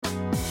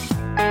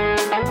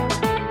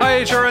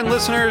HRN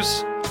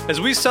listeners.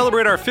 As we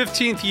celebrate our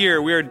 15th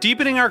year, we are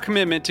deepening our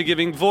commitment to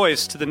giving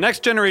voice to the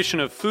next generation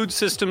of food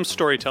systems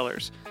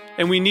storytellers,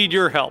 and we need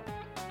your help.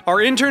 Our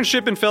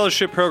internship and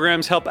fellowship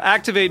programs help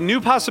activate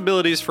new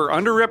possibilities for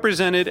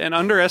underrepresented and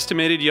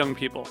underestimated young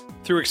people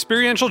through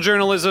experiential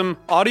journalism,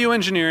 audio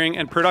engineering,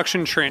 and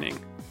production training.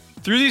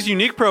 Through these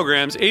unique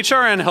programs,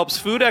 HRN helps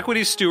food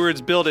equity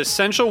stewards build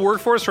essential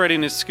workforce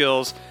readiness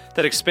skills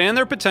that expand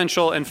their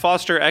potential and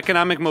foster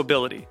economic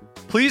mobility.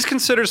 Please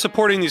consider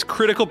supporting these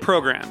critical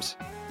programs.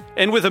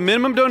 And with a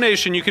minimum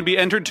donation, you can be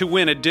entered to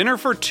win a dinner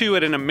for two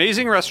at an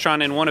amazing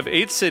restaurant in one of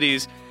 8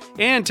 cities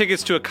and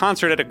tickets to a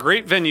concert at a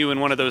great venue in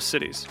one of those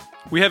cities.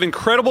 We have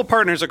incredible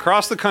partners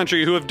across the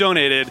country who have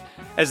donated,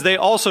 as they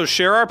also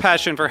share our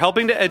passion for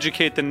helping to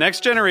educate the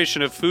next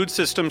generation of food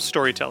systems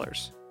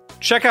storytellers.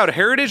 Check out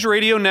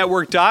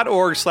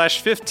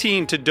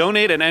heritageradionetwork.org/15 to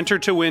donate and enter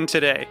to win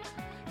today.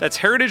 That's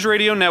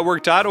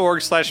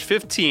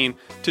heritageradionetwork.org/15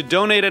 to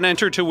donate and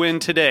enter to win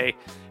today.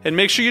 And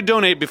make sure you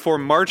donate before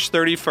March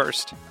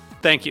 31st.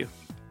 Thank you.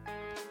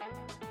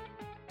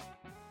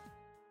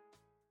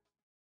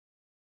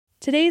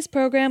 Today's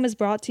program is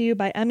brought to you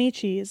by Emmy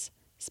Cheese,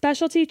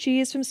 specialty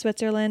cheese from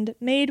Switzerland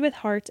made with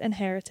heart and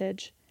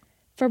heritage.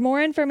 For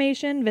more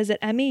information, visit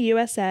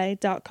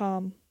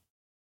emmyusa.com.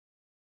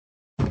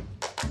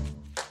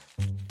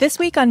 This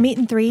week on Meat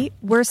and Three,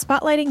 we're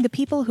spotlighting the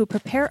people who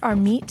prepare our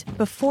meat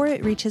before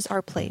it reaches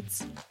our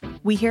plates.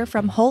 We hear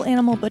from whole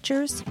animal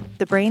butchers,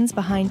 the brains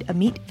behind a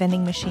meat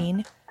vending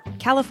machine,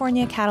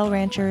 California cattle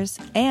ranchers,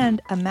 and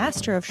a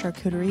master of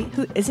charcuterie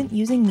who isn't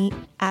using meat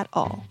at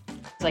all.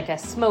 It's like a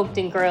smoked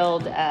and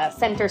grilled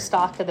center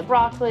stalk of the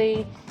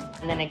broccoli,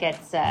 and then it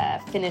gets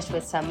finished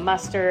with some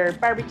mustard,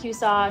 barbecue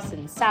sauce,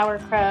 and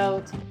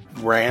sauerkraut.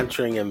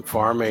 Ranching and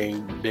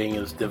farming being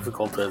as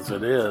difficult as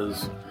it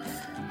is,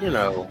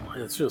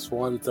 it's just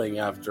one thing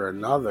after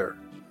another.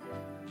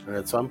 And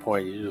at some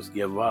point, you just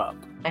give up.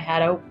 I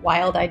had a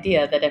wild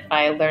idea that if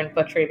I learned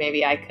butchery,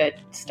 maybe I could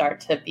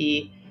start to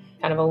be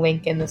kind of a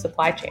link in the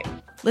supply chain.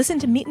 Listen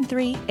to Meat and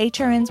Three,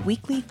 HRN's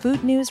weekly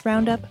food news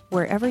roundup,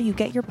 wherever you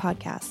get your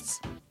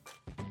podcasts.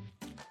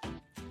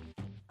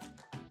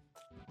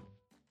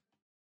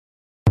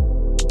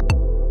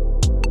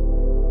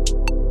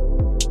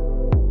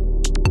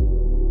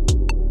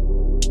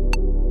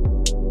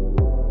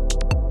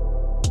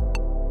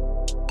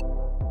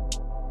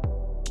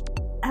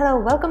 Hello,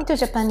 welcome to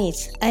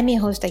Japanese. I'm your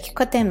host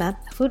Akiko Tenma,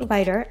 food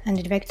writer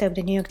and director of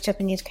the New York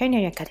Japanese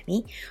Culinary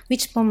Academy,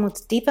 which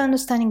promotes deeper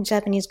understanding of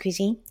Japanese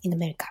cuisine in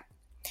America.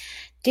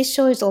 This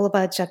show is all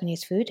about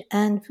Japanese food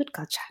and food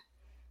culture.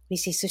 We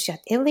see sushi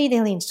at every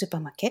deli and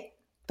supermarket,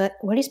 but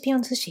what is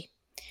beyond sushi?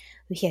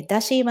 We hear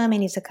dashi,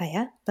 ramen,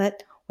 izakaya,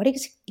 but what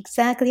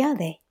exactly are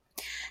they?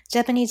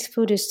 Japanese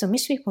food is so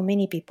mystery for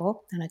many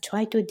people, and I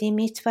try to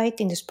demystify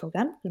it in this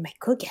program with my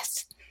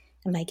co-guests.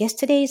 And my guest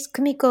today is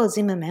Kumiko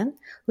Zimmerman,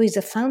 who is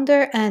the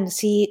founder and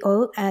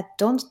CEO at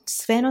Don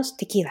Svenos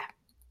Tequila.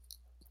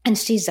 And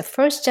she's the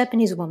first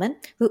Japanese woman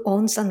who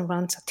owns and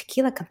runs a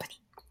tequila company.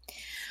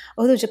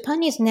 Although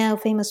Japan is now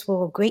famous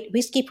for great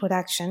whiskey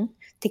production,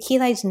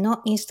 tequila is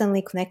not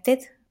instantly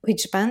connected with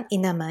Japan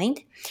in her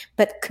mind,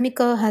 but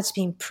Kumiko has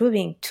been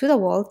proving to the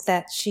world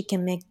that she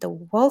can make the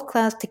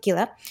world-class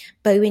tequila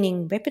by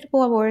winning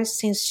reputable awards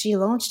since she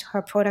launched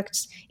her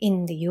products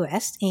in the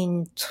US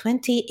in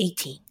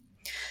 2018.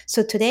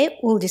 So today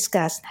we'll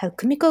discuss how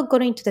Kumiko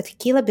got into the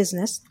tequila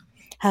business,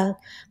 her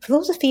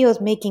philosophy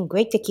of making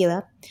great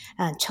tequila,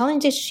 and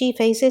challenges she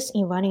faces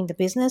in running the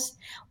business,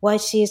 why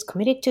she is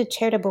committed to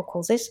charitable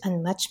causes,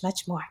 and much,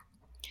 much more.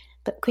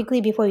 But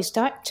quickly before we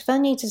start,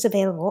 Japan News is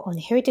available on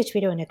Heritage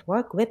Radio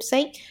Network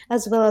website,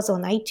 as well as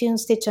on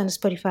iTunes, Stitcher, and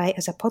Spotify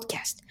as a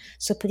podcast.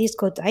 So please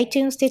go to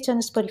iTunes, Stitcher,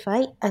 and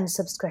Spotify and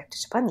subscribe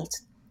to Japan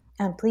News.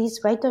 And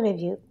please write a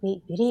review.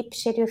 We really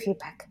appreciate your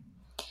feedback.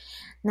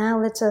 Now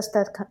let's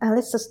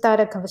start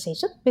a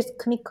conversation with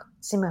Kumiko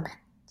Zimmerman.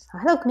 So,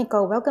 hello,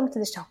 Kumiko. Welcome to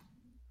the show.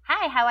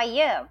 Hi, how are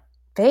you?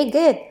 Very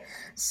good.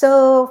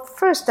 So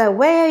first,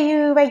 where are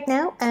you right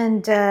now,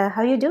 and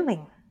how are you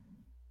doing?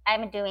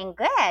 I'm doing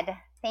good.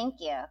 Thank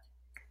you.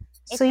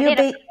 It's So a you're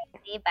little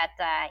crazy, but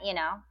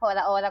for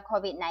all the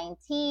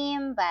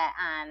COVID-19, but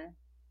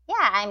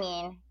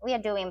we are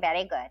doing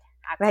very good.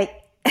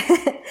 right.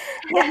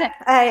 Yeah,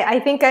 I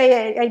think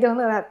I don't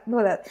know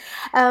that.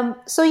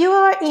 So you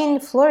are in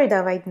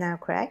Florida right now,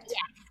 correct?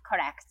 Yes,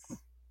 correct.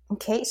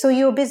 Okay, so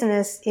your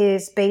business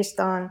is based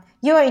on,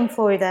 you are in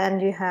Florida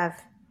and you have,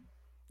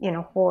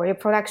 for your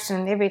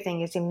production,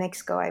 everything is in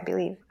Mexico, I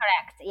believe.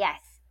 Correct,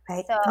 yes.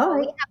 Right. So All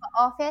we right. have an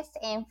office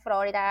in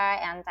Florida,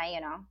 and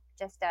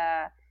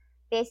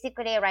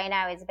basically right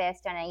now it's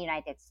based in the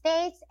United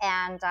States,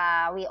 and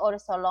we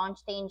also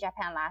launched in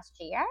Japan last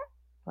year.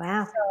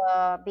 Wow.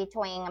 So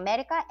between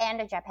America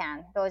and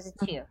Japan, those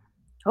two.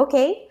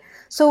 Okay,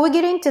 so we'll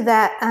get into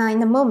that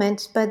in a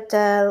moment, but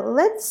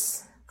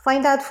let's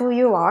find out who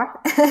you are.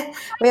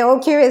 We're all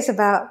curious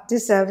about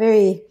this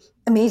very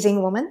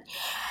amazing woman.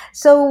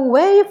 So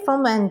where are you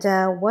from, and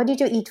what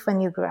did you eat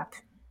when you grew up?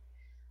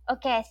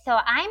 Okay, so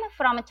I'm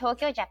from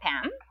Tokyo,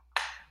 Japan.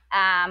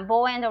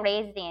 born and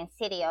raised in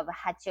city of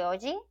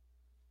Hachioji.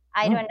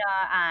 I don't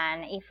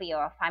know if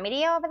you're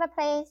familiar with the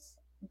place,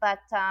 but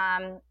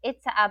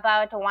it's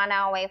about 1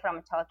 hour away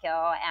from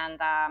Tokyo, and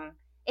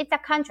it's a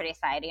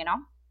countryside,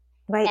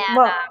 Right. And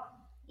Well,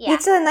 yeah.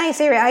 it's a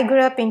nice area. I grew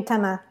up in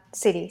Tama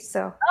City,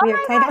 so Oh we are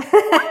my kind God. of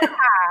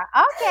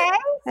Yeah. Okay.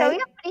 So right,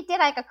 you're pretty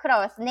like a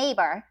close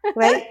neighbor.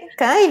 right,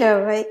 kind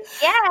of right,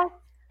 Yes.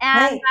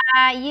 And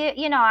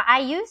right, I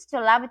used to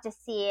love to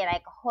see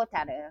like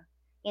hotaru,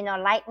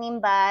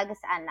 lightning bugs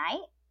at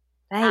night.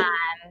 right.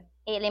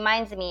 It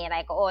reminds me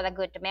like all the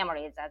good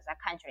memories as a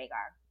country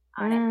girl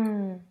on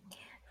it.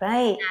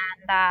 Right.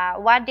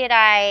 And what did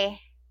I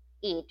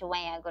eat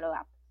when I grew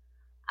up?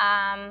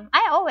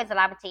 I always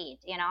loved to eat.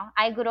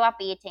 I grew up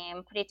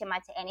eating pretty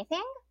much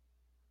anything.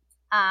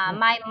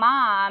 My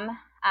mom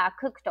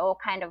cooked all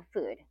kind of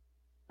food,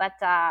 but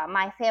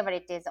my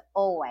favorite is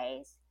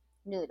always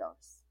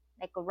noodles,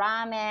 like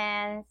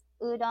ramen,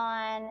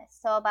 udon,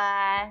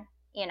 soba,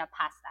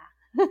 pasta.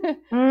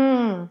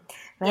 Right.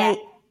 Yeah.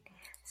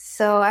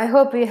 So I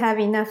hope you have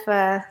enough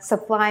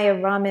supply of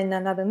ramen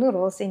and other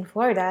noodles in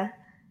Florida.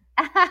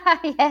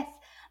 Yes.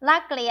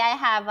 Luckily, I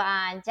have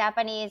a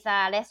Japanese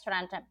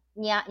restaurant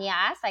near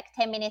us, like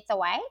 10 minutes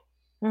away.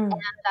 And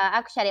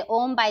actually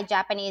owned by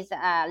Japanese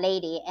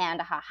lady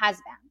and her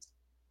husband.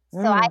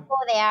 So I go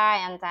there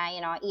and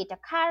eat a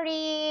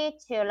curry,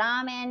 to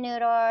ramen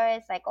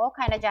noodles, like all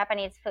kind of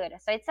Japanese food.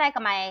 So it's like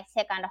my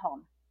second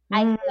home.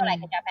 I feel like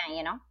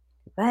Japan.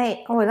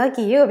 Right. Oh,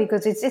 lucky you,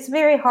 because it's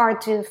very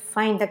hard to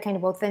find that kind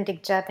of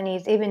authentic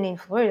Japanese even in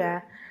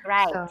Florida.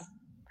 Right. So,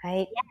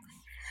 right. Yes.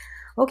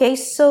 Okay.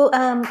 So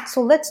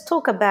let's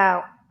talk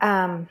about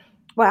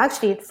well,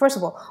 actually, first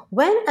of all,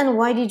 when and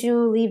why did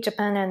you leave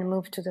Japan and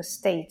move to the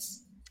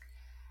States?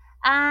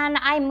 And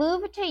I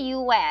moved to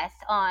US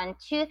on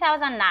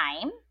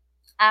 2009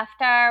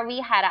 after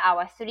we had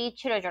our 3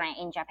 children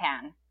in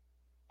Japan.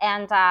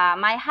 And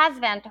my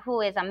husband, who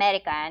is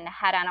American,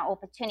 had an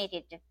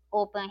opportunity to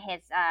open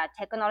his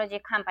technology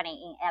company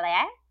in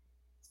LA.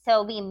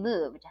 So we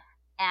moved.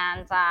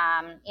 And,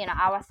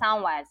 our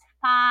son was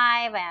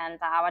 5 and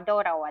our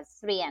daughter was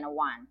 3 and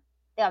 1.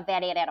 They were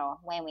very little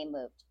when we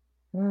moved.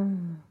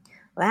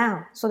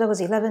 Wow. So that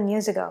was 11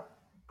 years ago.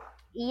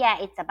 Yeah,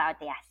 it's about,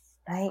 yes.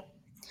 Right.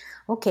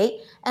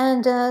 Okay.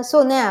 And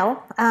so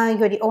now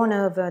you're the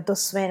owner of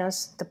Dos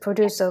Sueños, the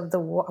producer of the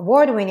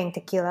award-winning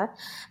tequila.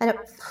 And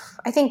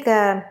I think,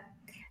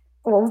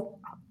 well,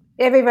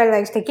 everybody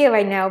likes tequila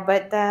right now,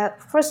 but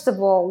first of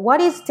all, what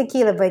is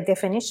tequila by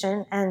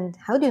definition, and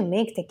how do you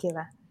make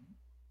tequila?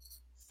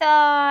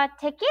 So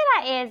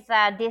tequila is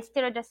a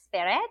distilled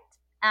spirit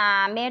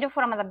made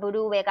from the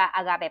blue vega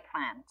agave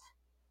plant.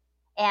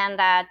 And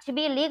to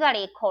be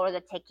legally called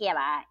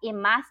tequila, it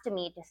must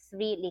meet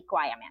 3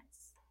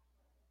 requirements.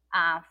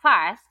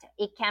 First,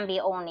 it can be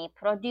only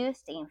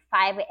produced in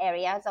 5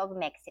 areas of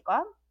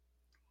Mexico.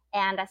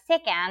 And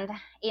second,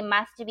 it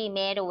must be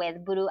made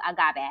with blue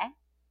agave.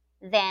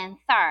 Then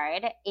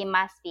third, it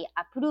must be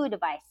approved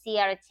by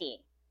CRT,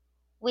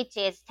 which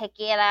is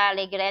Tequila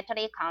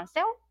Regulatory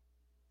Council.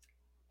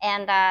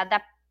 And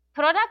the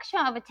production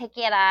of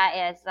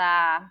tequila is,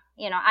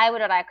 I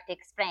would like to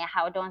explain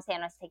how Don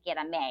Senos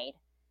tequila made,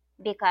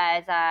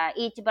 because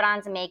each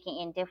brand's making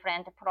in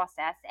different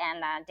process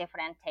and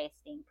different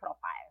tasting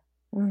profile.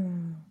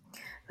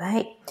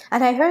 Right.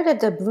 And I heard that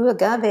the blue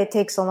agave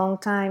takes a long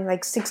time,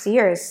 like 6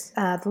 years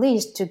at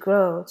least, to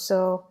grow.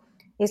 So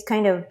it's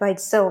kind of by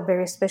itself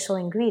very special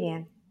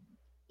ingredient.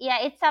 Yeah,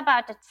 it's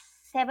about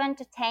 7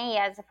 to 10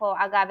 years for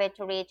agave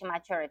to reach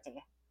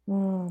maturity.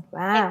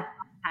 Wow.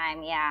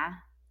 Time, yeah.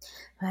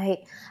 Right.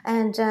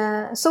 And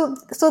so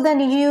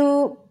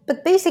then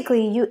but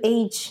basically you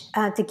age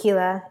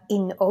tequila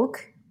in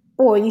oak,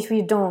 or if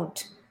you don't,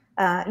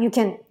 you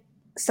can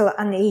sell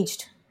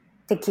unaged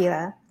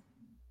tequila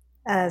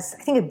as,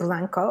 I think, a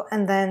blanco,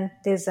 and then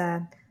there's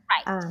a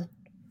right.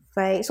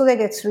 Right. So they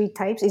get 3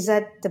 types. Is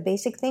that the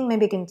basic thing?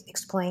 Maybe you can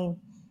explain.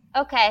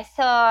 Okay.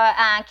 So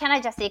can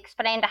I just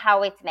explain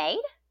how it's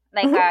made?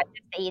 Like just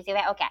the easy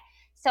way. Okay.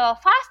 So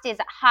first is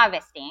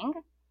harvesting,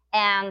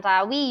 and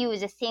we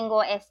use a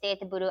single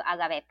estate blue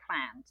agave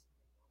plant.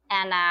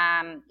 And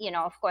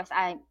of course,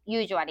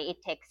 usually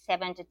it takes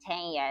 7 to 10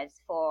 years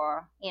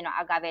for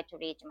agave to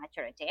reach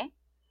maturity.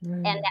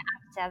 And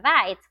after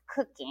that, it's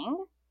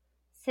cooking,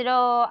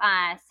 slow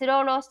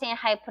roasting,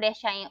 high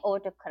pressure in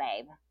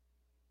autoclave,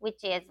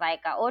 which is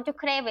like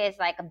autoclave is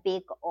like a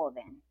big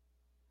oven.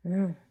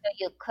 So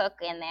you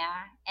cook in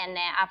there, and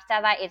then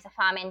after that is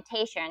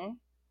fermentation.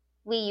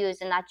 We use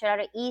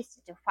natural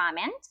yeast to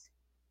ferment.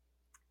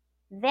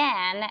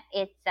 Then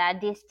it's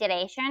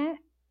distillation.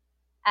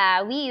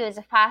 We use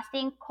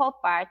fasting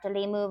copper to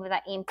remove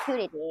the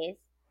impurities.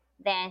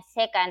 Then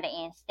second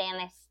in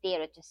stainless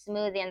steel to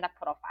smoothen the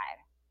profile.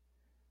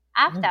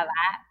 After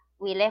that,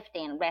 we left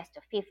in rest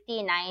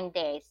 59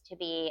 days to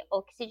be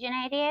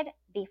oxygenated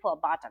before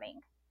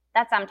bottling.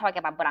 That's I'm talking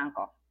about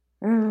Blanco.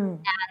 And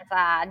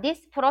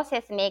this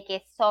process makes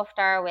it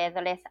softer with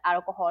less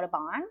alcohol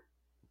burn.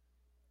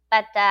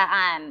 But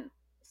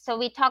so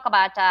we talk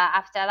about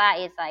after that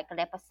is like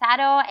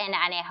reposado and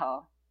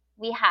anejo.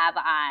 We have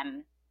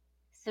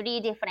 3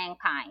 different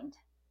kind.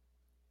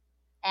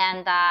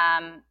 And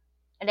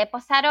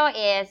reposado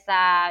is,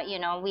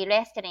 we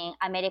rested in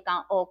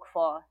American oak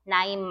for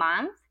 9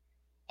 months.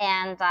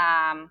 And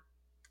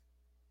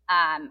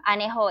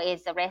anejo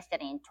is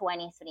rested in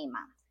 23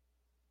 months.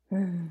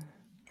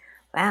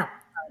 Wow.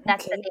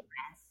 That's the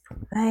difference.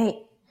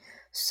 Right.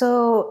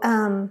 So,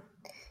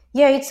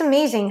 it's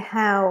amazing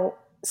how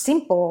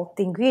simple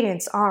the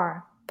ingredients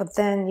are, but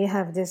then you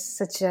have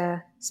such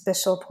a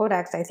special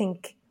product. I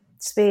think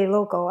it's very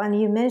local. And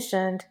you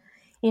mentioned,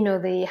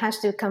 it has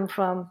to come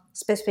from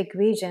specific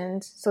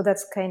regions. So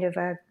that's kind of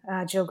a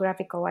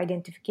geographical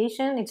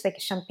identification. It's like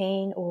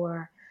champagne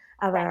or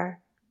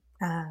other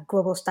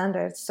global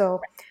standards.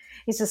 So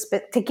it's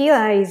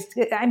tequila is,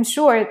 I'm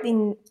sure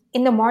in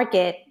the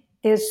market,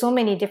 there's so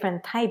many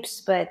different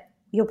types, but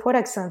your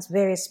product sounds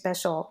very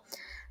special.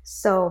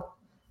 So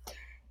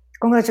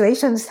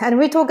congratulations. And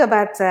we talk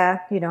about,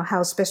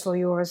 how special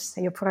your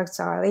products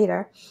are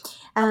later.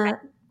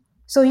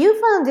 So you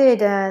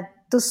founded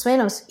Dos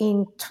Sueños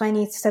in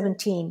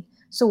 2017.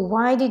 So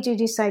why did you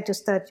decide to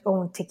start your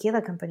own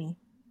tequila company?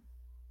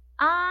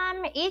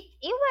 It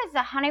was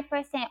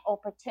 100%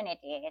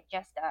 opportunity. It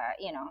just,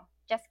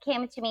 just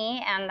came to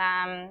me and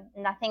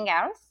nothing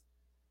else.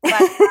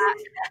 But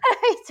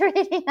it's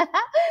really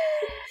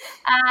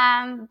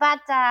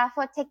but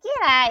for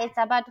tequila, it's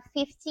about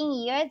 15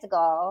 years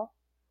ago.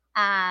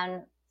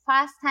 And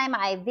first time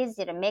I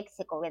visited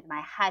Mexico with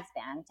my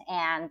husband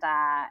and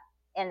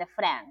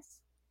friends.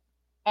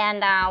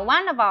 And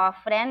one of our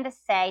friends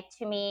said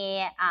to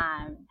me,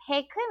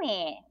 hey,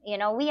 Kumi,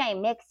 we are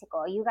in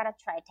Mexico. You got to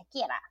try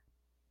tequila.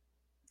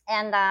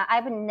 And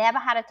I've never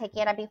had a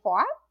tequila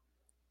before.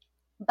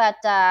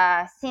 But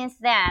since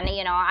then,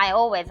 I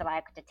always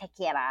liked the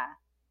tequila.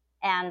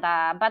 And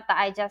but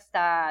I just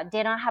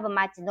didn't have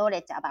much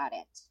knowledge about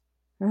it.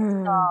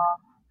 So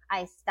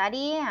I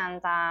study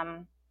and,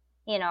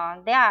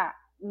 there are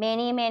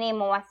many, many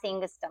more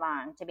things to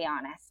learn, to be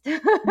honest.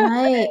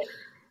 Right.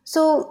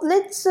 So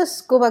let's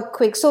just go back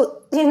quick.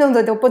 So,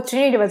 the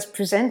opportunity was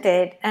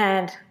presented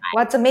and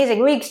what's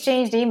amazing, we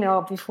exchanged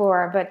email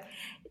before, but,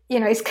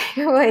 it's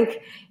kind of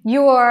like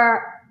you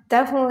are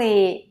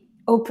definitely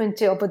open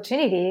to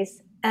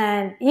opportunities.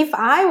 And if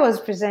I was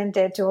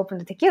presented to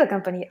open a tequila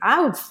company,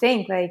 I would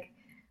think like,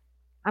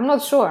 I'm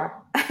not sure.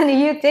 And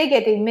you take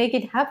it and make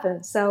it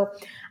happen. So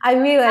I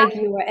really like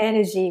your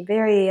energy,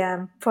 very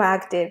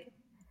proactive.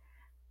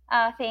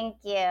 Oh,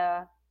 thank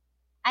you.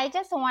 I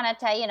just want to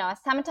tell you,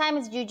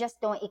 sometimes you just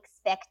don't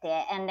expect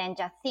it and then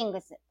just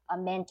things are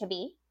meant to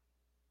be,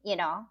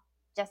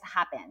 just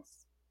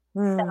happens.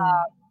 So,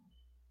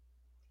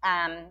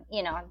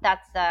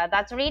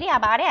 that's really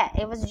about it.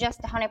 It was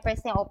just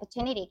 100%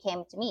 opportunity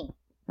came to me.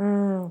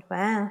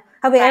 Wow.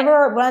 Have you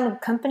ever run a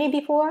company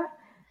before?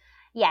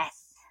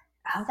 Yes.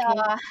 Okay.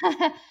 So,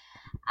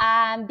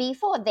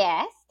 before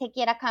this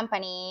tequila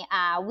company,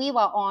 we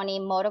were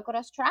owning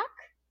motocross track.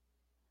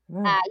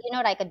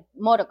 Like a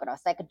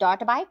motocross, like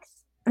dirt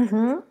bikes.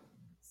 Mm-hmm.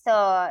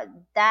 So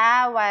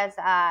that was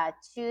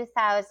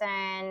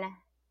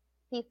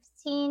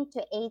 2015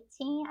 to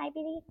 18, I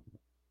believe.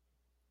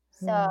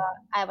 So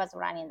I was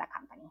running the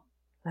company.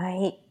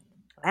 Right.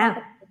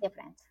 Wow.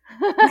 Different.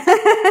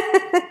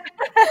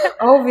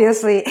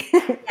 Obviously.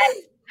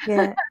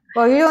 Yeah.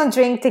 Well, you don't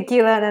drink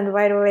tequila and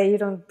right away you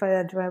don't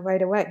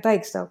ride a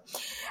bike. So,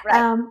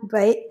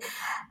 right.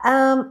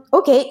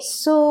 Okay.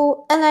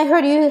 So, and I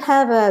heard you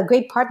have a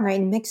great partner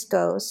in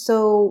Mexico.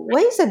 So,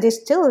 what is the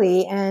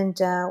distillery and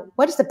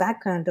what is the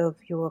background of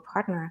your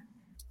partner?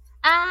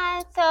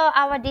 So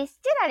our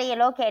distillery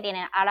located in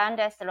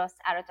Arandas, Los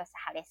Altos,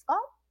 Jalisco,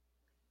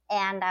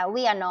 and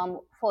we are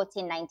known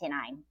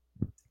 1499.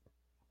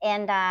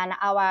 And then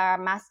our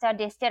master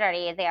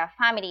distillery, their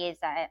family is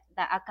the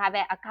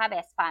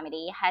Acaves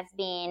family, has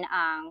been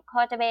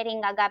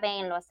cultivating agave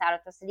in Los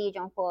Altos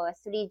region for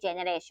 3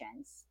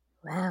 generations.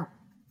 Wow.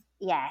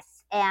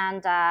 Yes,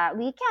 and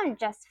we can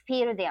just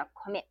feel their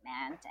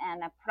commitment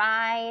and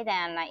pride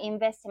and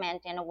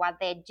investment in what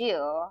they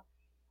do.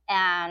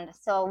 And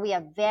so we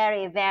are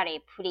very, very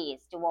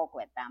pleased to work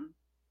with them.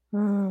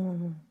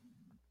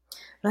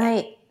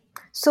 Right. Yeah.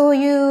 So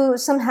you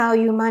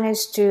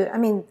managed to,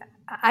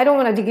 I don't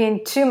want to dig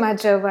in too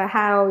much of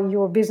how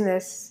your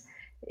business,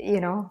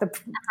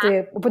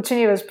 the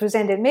opportunity was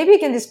presented. Maybe you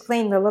can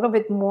explain a little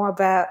bit more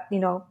about,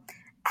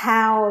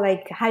 how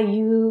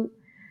you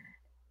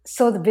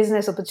saw the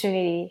business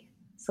opportunity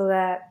so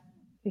that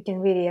we can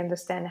really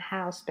understand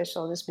how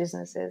special this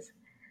business is.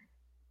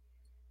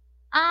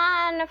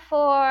 And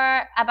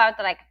for about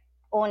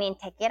owning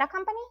tequila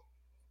company?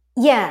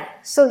 Yeah.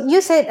 So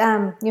you said,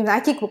 I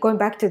keep going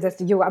back to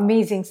your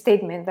amazing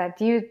statement that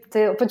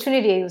the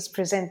opportunity was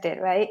presented,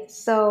 right?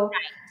 So,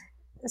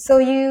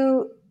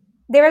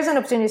 there is an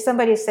opportunity.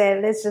 Somebody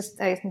said, let's just,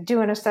 do you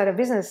want to start a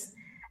business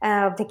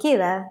of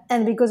tequila?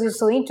 And because you're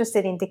so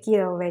interested in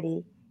tequila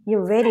already,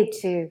 you're ready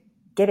to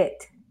get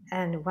it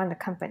and run the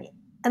company.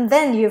 And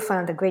then you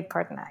found a great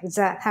partner. Is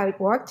that how it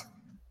worked?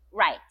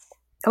 Right.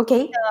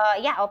 Okay.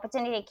 So yeah,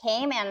 opportunity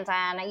came, and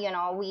then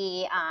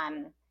we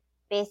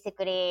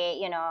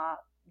basically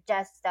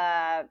just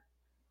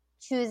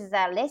choose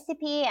the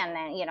recipe, and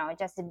then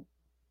just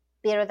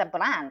build a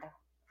brand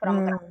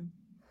from ground.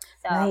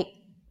 So Right.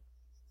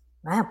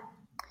 Wow.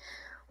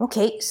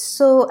 Okay.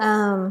 So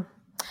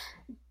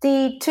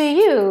to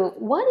you,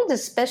 what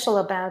is special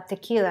about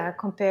tequila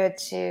compared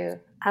to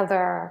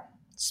other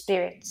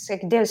spirits?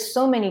 Like there's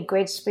so many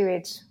great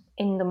spirits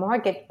in the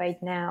market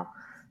right now.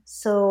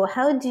 So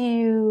how do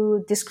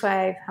you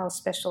describe how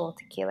special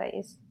tequila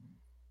is?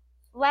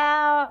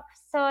 well,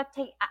 so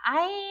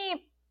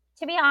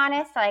to be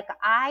honest, like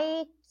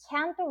I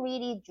can't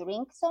really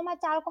drink so much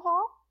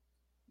alcohol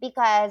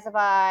because of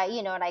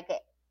like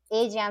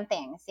Asian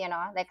things,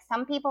 like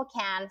some people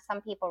can,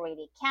 some people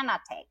really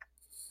cannot take.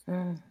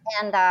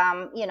 And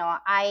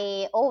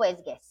I always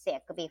get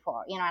sick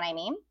before, you know what I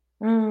mean?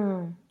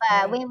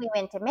 But when we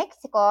went to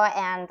Mexico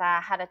and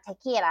had a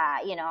tequila,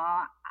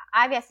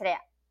 obviously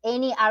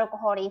any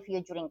alcohol, if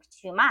you drink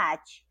too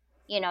much,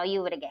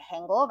 you would get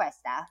hangover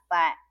stuff.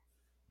 But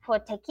for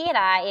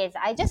tequila is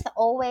I just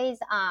always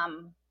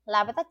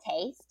love the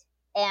taste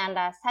and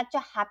such a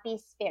happy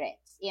spirit,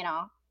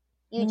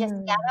 you just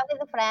gather with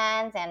the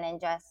friends and then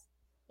just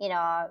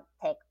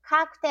take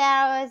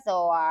cocktails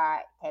or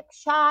take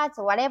shots,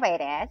 whatever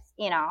it is,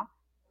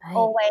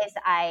 always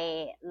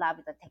I love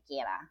the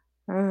tequila.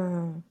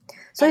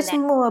 So And it's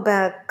then, more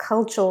about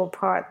cultural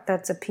part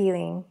that's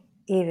appealing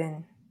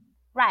even.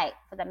 right,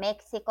 for the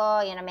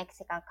Mexico,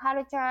 Mexican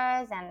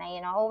cultures,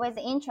 and always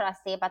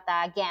interested, but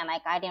again,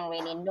 like I didn't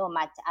really know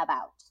much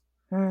about.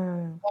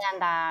 And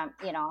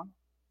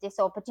this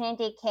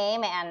opportunity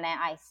came, and then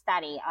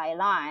I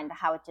learned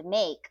how to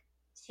make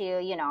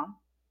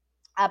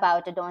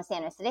about the Don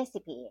Santos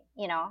recipe,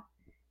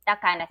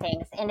 that kind of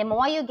things. And the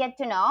more you get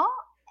to know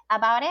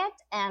about it,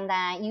 and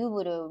then you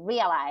would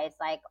realize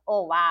like,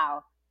 oh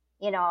wow,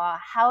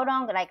 how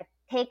long, like it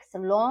takes a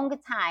long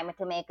time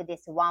to make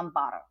this one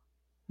bottle.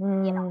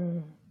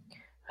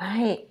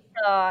 Right.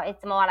 So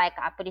it's more like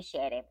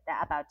appreciative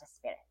about the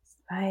spirits.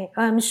 Right.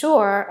 I'm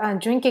sure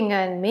drinking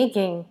and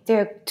making,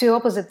 they're two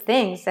opposite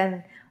things.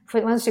 And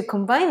once you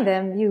combine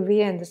them, you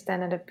really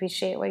understand and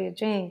appreciate what you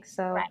drink.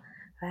 So,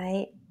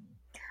 right.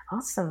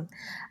 Awesome.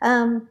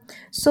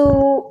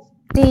 So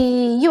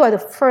you are the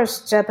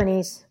first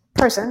Japanese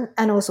person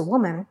and also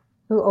woman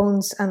who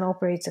owns and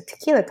operates a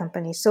tequila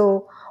company.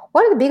 So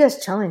what are the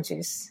biggest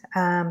challenges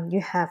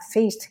you have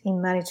faced in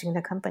managing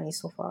the company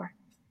so far?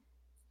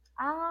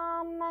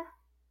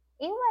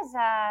 It was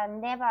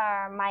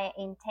never my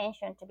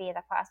intention to be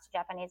the first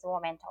Japanese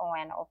woman to own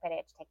and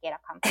operate tequila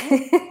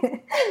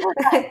company.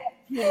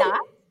 Not.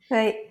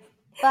 Right.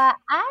 But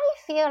I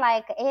feel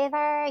like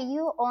either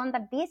you own the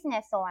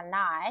business or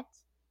not,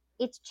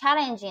 it's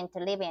challenging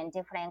to live in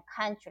different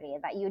country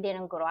that you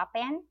didn't grow up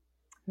in.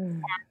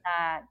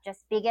 And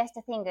just biggest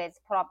thing is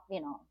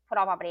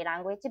probably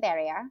language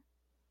barrier.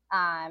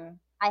 I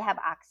have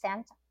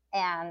accent,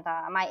 and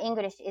my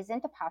English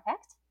isn't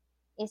perfect.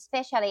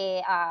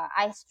 Especially,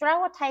 I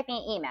struggle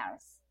typing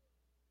emails.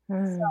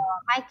 So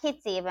my kids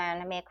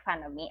even make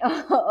fun of me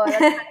all the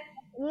time.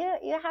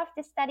 You have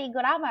to study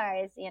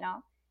grammars,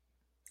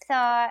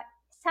 So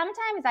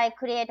sometimes I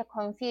create a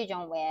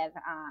confusion with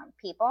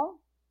people,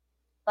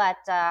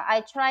 but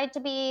I try to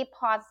be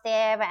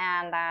positive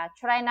and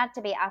try not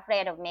to be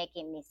afraid of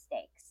making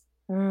mistakes.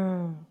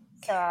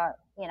 So,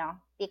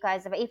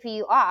 because if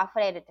you are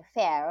afraid to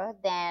fail,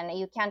 then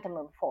you can't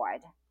move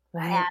forward.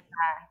 Right. And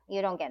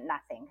you don't get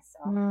nothing.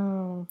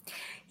 So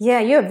yeah,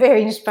 you're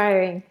very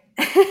inspiring.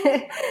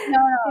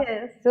 no.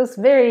 Yes, just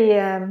very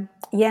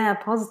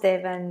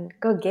positive and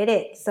go get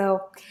it. So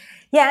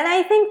yeah, and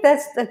I think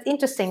that's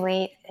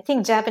interestingly, I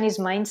think Japanese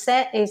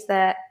mindset is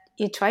that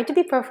you try to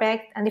be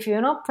perfect, and if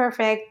you're not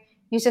perfect,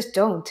 you just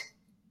don't.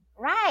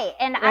 Right.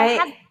 And I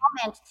had a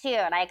moment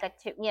too, like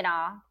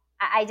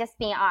I just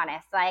being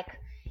honest, like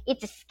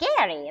it's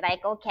scary.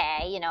 Like,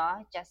 okay,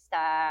 just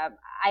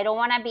I don't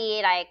want to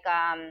be like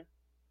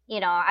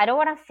I don't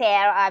want to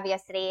fail,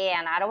 obviously,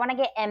 and I don't want to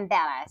get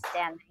embarrassed.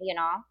 And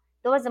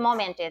those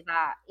moments is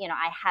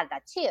I had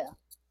that too,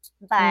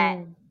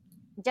 but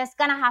just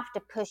gonna have to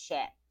push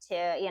it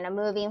to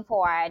moving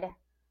forward.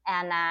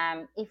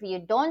 And if you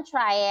don't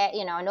try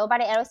it,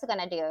 nobody else is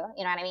gonna do.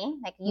 You know what I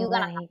mean? Like you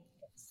gonna have to,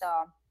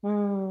 so.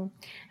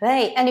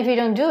 Right, and if you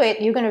don't do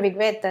it, you're gonna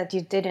regret that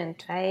you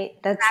didn't. Right,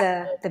 that's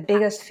the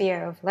biggest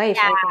fear of life.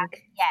 Yeah, I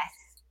think. yes.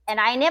 And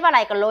I never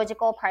like a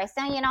logical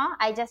person,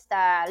 I just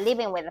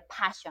living with a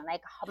passion,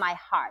 like my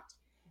heart.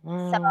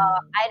 So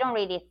I don't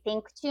really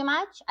think too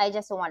much. I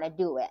just want to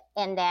do it.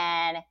 And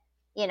then,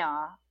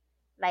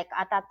 like,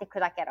 atatte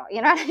kudakeru,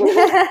 you know what I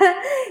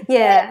mean?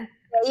 Yeah.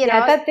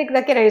 Atatte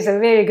kudakeru is a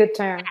very good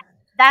term.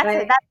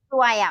 That's who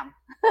I am.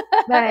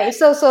 Right.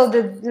 So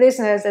the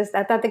listeners, as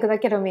atatte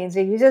kudakeru means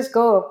you just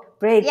go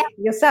break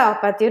yourself,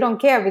 but you don't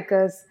care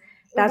because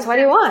that's what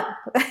you want.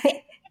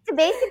 It's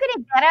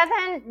basically better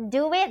than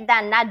do it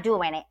than not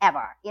doing it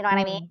ever. You know what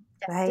I mean?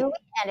 Just do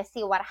it and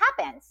see what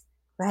happens.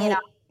 Right.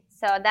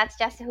 So that's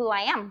just who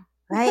I am.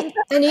 Right.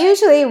 And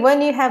usually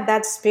when you have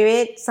that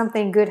spirit,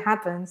 something good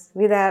happens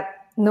without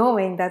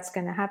knowing that's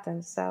going to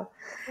happen. So,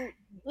 right.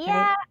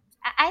 Yeah,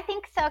 I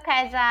think so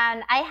because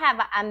I have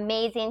an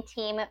amazing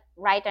team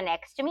right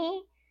next to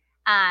me.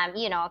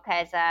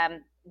 Because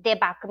they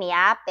back me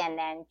up and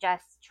then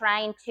just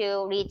trying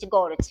to reach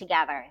goal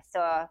together.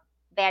 So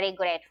very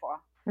grateful.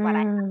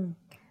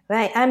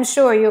 Right. I'm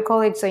sure your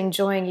colleagues are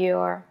enjoying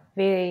your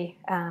very,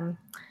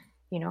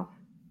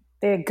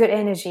 very good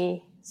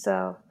energy.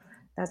 So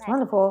that's Right.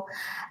 wonderful.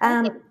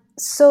 Thank you.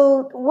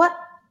 So what,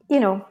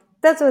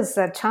 that was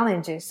the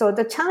challenges. So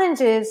the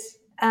challenges,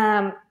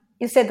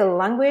 you said the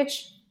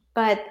language,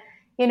 but,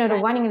 the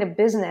Right. running the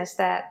business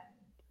that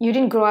you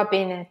didn't grow up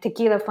in a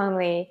tequila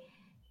family,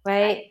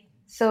 right?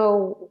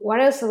 So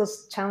what else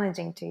was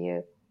challenging to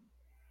you?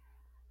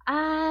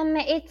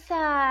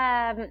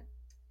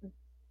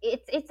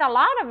 It's a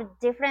lot of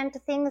different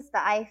things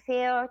that I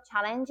feel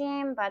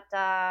challenging, but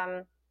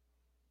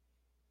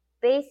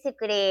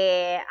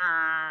basically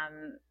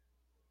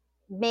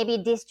maybe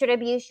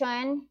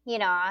distribution.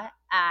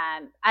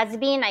 As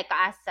being like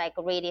us, like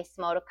a really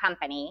small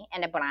company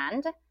and a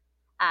brand,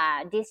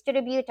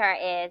 distributor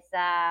is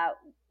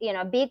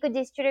big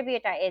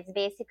distributor is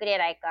basically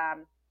like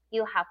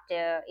you have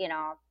to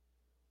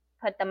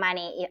put the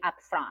money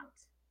up front.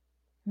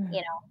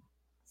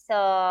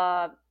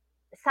 So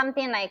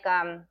something like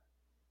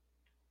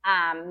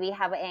we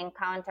have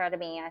encountered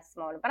being a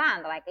small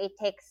brand, like it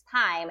takes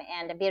time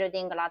and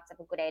building lots of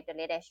great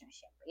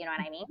relationship. You know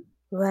what I mean?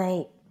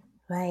 Right.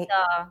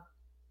 So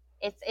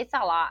it's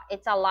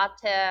a lot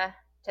to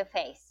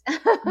face.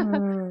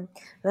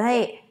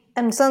 Right.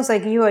 And sounds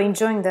like you are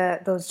enjoying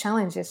those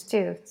challenges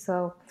too.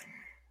 So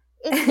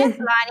It's just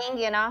learning,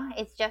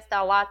 it's just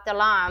a lot to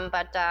learn,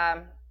 but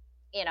I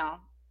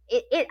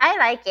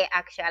like it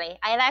actually.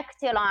 I like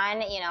to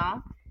learn,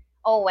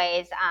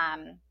 always.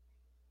 I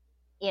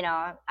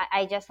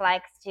just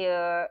like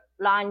to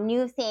learn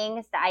new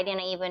things that I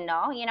didn't even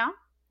know.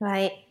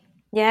 Right.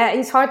 Yeah,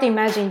 it's hard to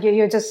imagine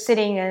you're just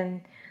sitting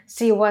and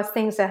see what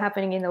things are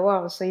happening in the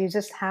world. So you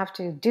just have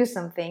to do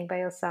something by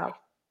yourself.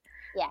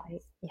 Yeah.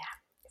 Right? Yeah.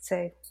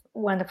 So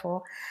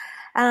wonderful.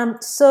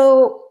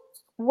 So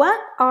what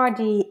are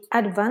the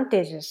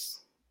advantages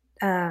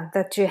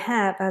that you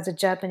have as a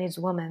Japanese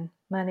woman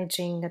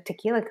managing a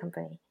tequila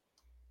company?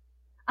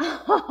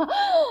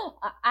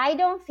 I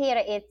don't feel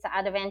it's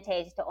an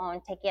advantage to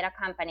own tequila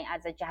company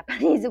as a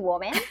Japanese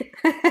woman.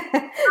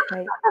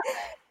 Right.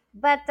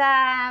 But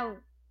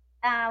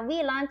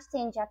we launched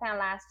in Japan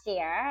last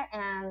year,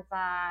 and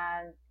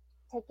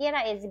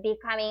tequila is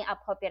becoming a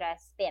popular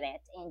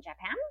spirit in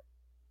Japan.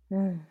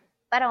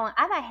 But on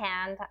the other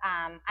hand,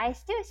 I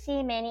still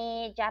see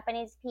many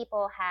Japanese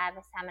people have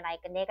some like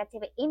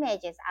negative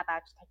images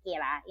about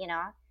tequila,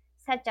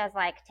 such as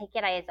like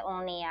tequila is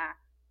only a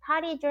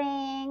party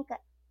drink,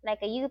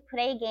 like you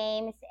play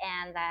games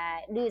and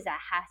the loser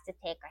has to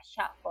take a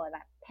shot for the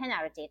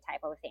penalty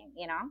type of thing,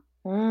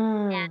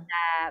 And,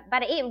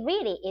 but it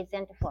really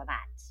isn't for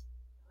that.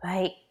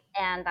 Right.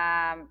 And,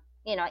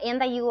 in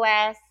the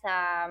US,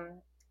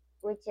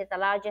 which is the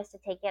largest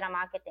tequila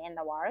market in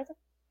the world,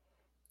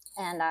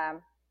 and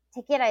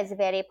tequila is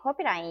very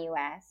popular in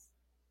US.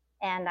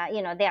 And,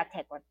 they are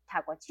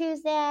Taco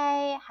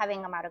Tuesday,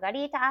 having a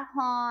margarita at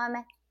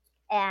home.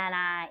 And,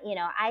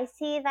 I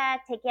see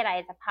that tequila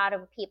is a part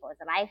of people's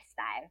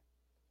lifestyle.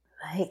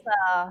 Right.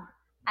 So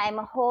I'm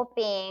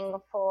hoping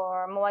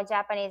for more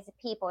Japanese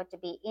people to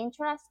be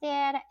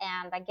interested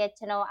and get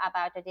to know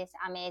about this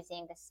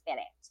amazing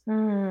spirit.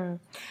 Yeah.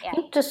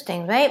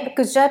 Interesting, right?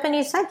 Because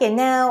Japanese sake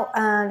now,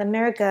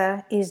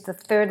 America is the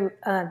third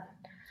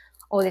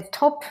or the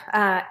top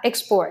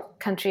export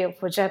country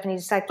for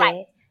Japanese sake.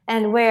 Right.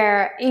 And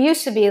where it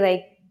used to be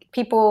like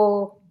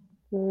people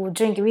who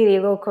drink really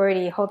low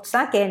quality hot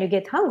sake and you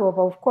get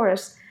hungover, of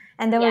course.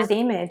 And that was the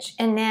image.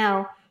 And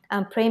now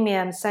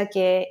premium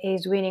sake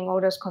is winning all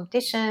those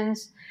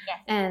competitions. Yes.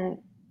 And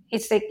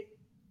it's like,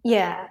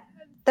 yeah,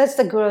 that's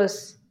the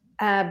growth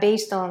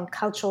based on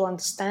cultural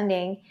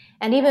understanding.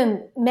 And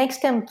even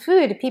Mexican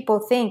food, people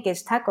think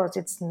is tacos.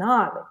 It's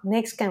not.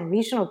 Mexican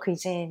regional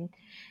cuisine.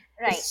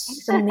 Right.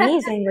 It's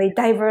amazingly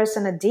diverse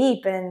and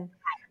deep. And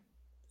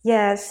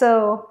yeah,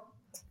 so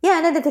yeah,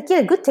 and then the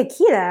tequila, good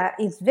tequila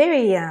is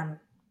very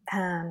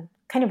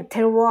kind of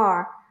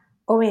terroir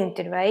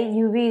oriented, right?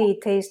 You really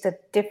taste the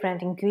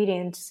different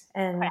ingredients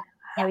and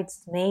how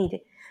it's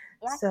made.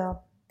 Yeah. So,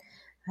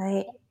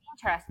 right.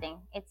 It's interesting.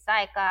 It's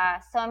like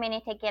so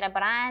many tequila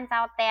brands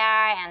out there,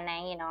 and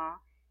then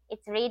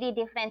it's really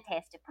different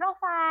taste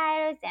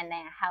profiles, and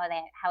then how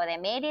they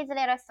made is a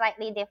little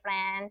slightly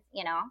different,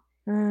 So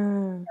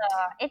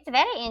it's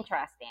very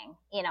interesting,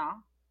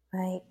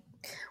 Right.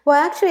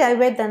 Well, actually, I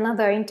read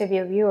another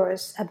interview of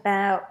yours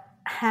about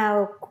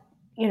how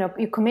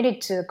you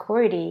committed to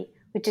quality,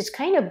 which is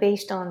kind of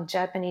based on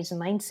Japanese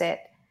mindset.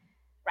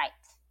 Right.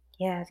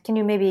 Yeah. Can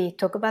you maybe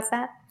talk about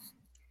that?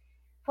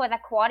 For the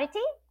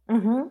quality?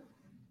 Mm-hmm.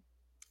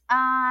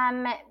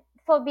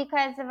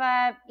 Because of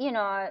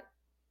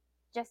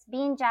just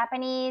being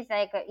Japanese,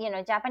 like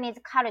Japanese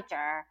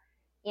culture,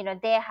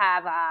 they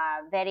have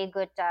very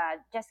good,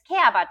 just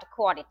care about the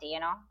quality,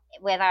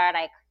 whether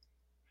like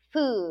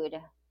food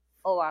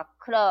or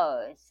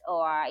clothes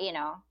or,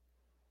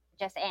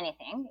 just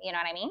anything, you know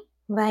what I mean?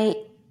 Right.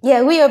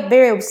 Yeah, we are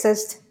very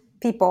obsessed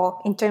people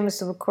in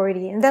terms of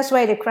quality. And that's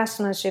why the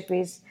craftsmanship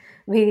is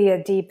really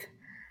a deep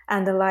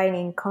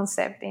underlying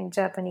concept in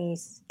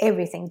Japanese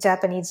everything.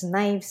 Japanese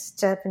knives,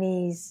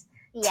 Japanese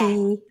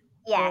tea.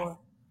 Yes.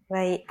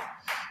 Right.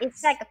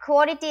 It's like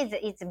quality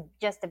is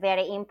just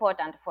very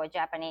important for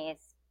Japanese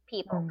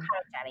people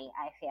culturally,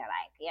 I feel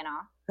like,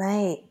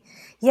 Right.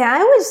 Yeah,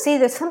 I would say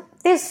that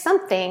there's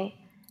something,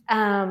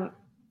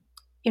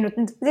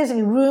 there's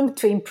room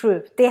to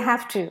improve. They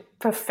have to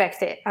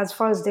perfect it as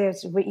far as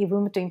there's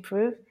room to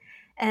improve.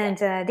 And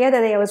the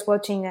other day I was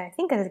watching, I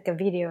think like a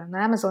video on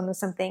Amazon or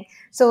something.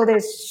 So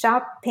there's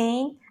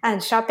sharpen,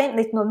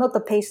 like not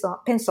the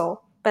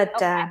pencil,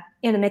 but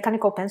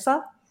mechanical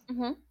pencil.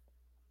 Mm-hmm.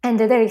 And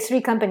there are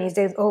three companies.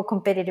 They're all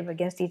competitive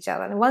against each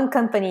other. And one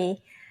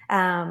company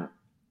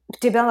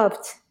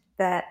developed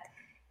that.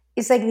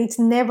 It's like it's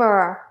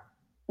never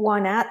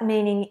won out,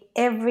 meaning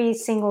every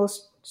single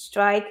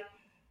stroke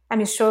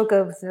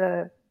of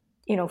the,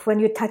 when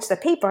you touch the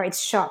paper, it's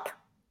sharp.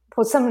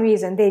 For some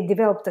reason, they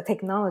developed the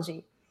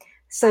technology.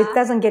 So it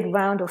doesn't get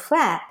round or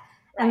flat.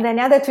 Right. And then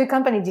the other two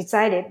companies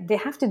decided they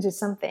have to do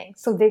something.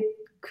 So they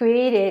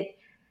created,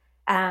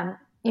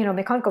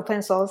 mechanical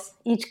pencils.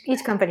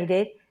 Each company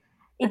did.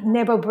 It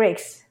never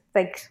breaks.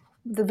 Like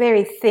the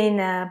very thin.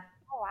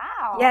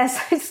 Wow.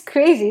 Yes, it's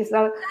crazy.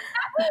 So,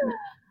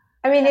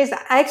 I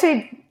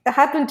actually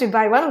happened to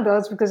buy one of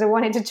those because I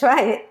wanted to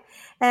try it,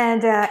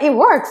 and it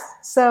works.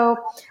 So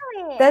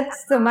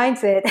that's the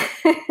mindset.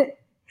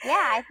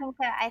 Yeah,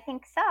 I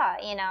think so.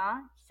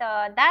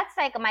 So that's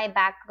like my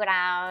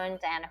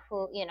background and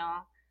who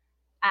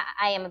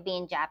I am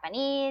being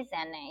Japanese,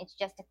 and it's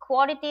just the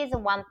quality is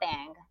one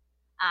thing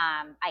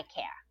I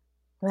care.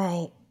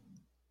 Right.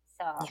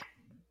 So. Yeah.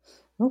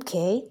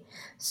 Okay,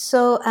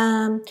 so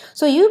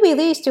you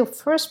released your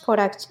first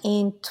product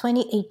in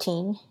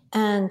 2018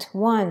 and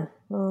won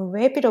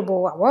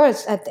reputable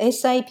awards at the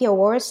SIP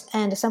Awards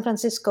and the San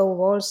Francisco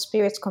World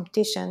Spirits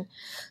Competition.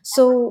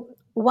 So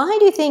why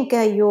do you think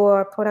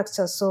your products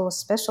are so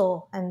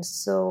special and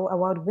so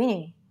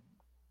award-winning?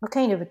 What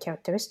kind of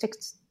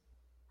characteristics?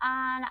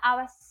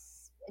 Our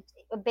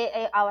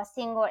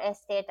single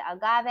estate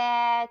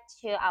agave,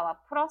 to our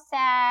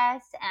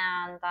process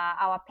and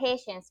our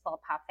patience for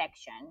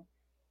perfection.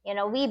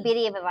 We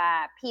believe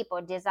that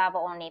people deserve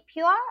only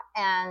pure,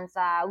 and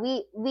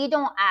we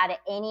don't add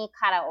any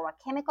color or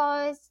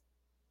chemicals,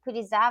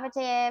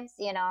 preservatives.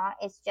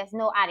 It's just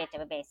no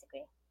additive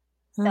basically.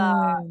 So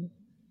Don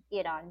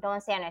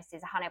Sanders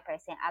is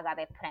 100%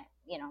 agave,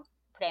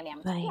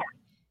 premium. Right. Yeah.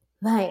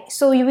 Right.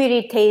 So you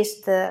really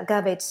taste the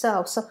agave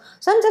itself. So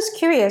I'm just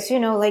curious.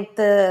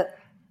 The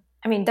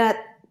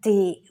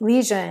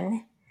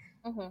region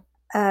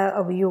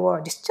of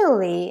your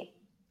distillery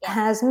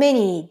has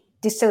many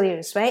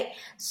distilleries, right?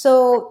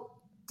 So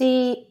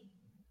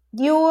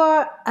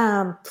your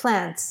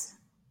plants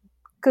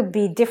could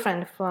be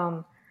different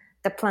from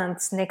the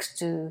plants next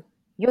to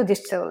your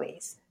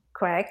distilleries,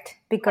 correct?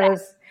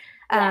 Because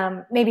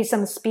maybe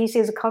some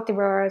species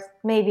cultivars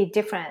may be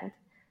different.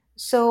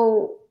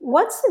 So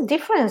what's the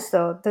difference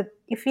though? That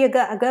if your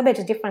agave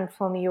is different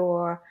from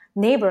your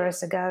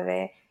neighbor's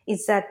agave,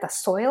 is that the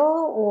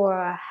soil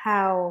or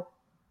how?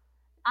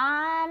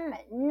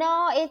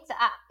 No,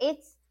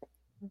 it's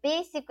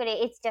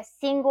basically it's just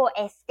single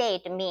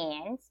estate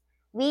means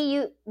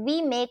we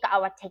make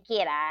our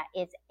tequila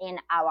is in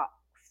our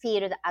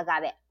field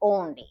agave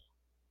only.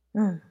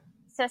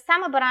 So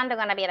some brand are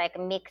gonna be like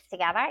mixed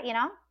together,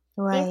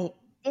 Right.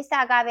 This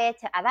agave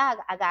to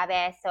other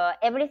agave. So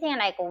everything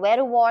like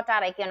well water,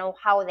 like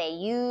how they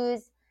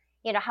use,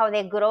 how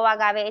they grow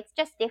agave, it's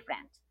just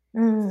different.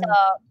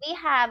 So we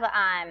have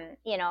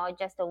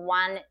just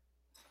one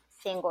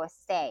single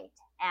state,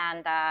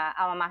 and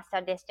our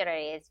master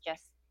distillery is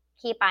just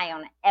keep eye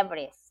on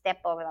every step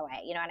of the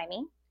way. You know what I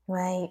mean?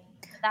 Right.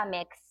 That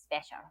makes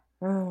special.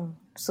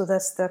 So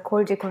that's the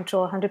quality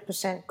control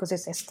 100% because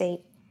it's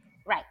estate.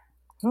 Right.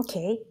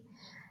 Okay.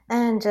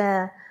 And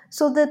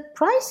so the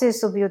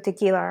prices of your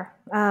tequila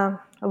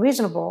are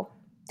reasonable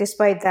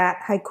despite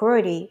that high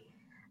quality.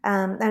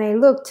 And I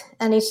looked,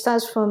 and it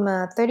starts from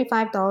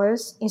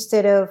 $35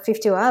 instead of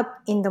 $50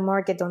 up in the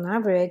market on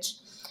average.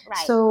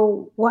 Right.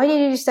 So why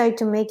did you decide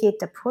to make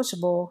it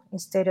approachable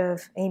instead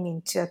of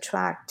aiming to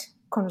attract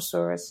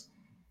connoisseurs?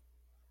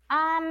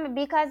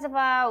 Because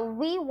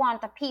we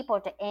want the people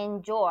to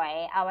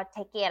enjoy our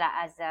tequila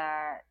as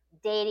a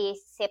daily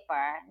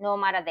sipper, no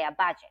matter their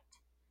budget.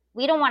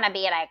 We don't want to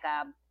be like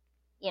a,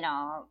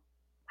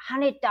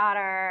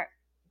 $100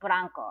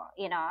 Blanco.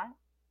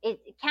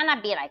 It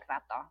cannot be like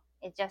that though.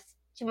 It's just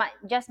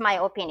my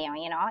opinion.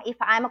 If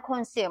I'm a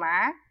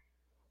consumer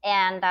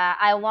and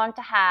I want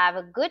to have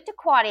a good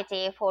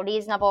quality for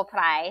reasonable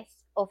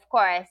price, of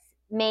course,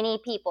 many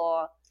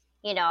people,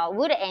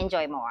 would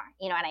enjoy more.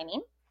 You know what I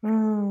mean?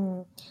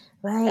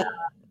 Right.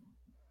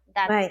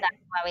 That's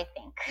what we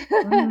think.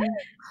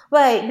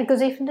 Right,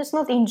 because if it's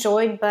not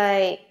enjoyed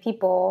by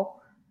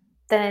people,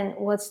 then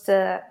what's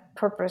the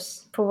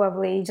purpose?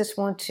 Probably you just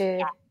want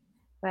to,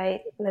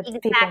 right, let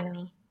people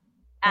know.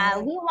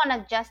 We want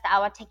to adjust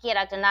our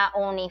tequila to not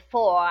only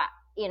for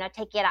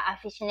tequila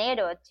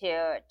aficionado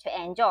to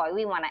enjoy.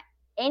 We want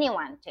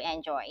anyone to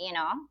enjoy.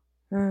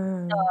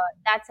 So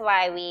that's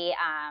why we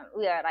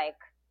are like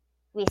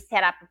we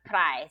set up a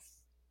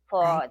price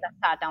for the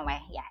certain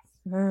way. Yes.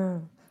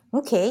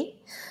 Okay,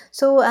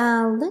 so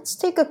let's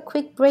take a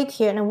quick break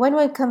here, and when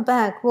we come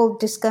back, we'll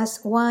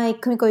discuss why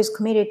Kumiko is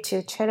committed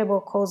to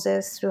charitable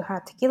causes through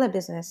her tequila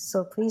business.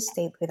 So please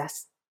stay with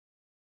us.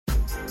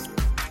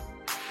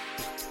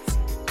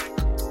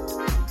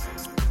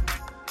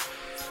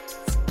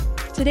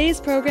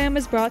 Today's program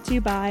is brought to you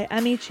by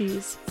Emmy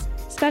Cheese,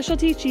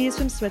 specialty cheese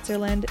from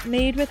Switzerland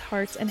made with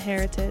heart and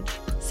heritage.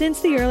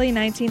 Since the early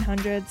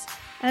 1900s,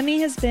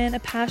 Emmy has been a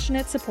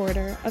passionate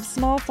supporter of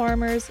small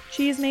farmers,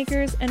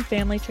 cheesemakers, and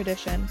family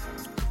tradition.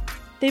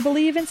 They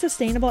believe in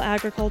sustainable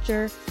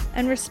agriculture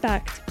and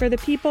respect for the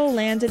people,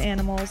 land, and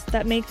animals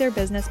that make their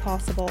business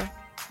possible.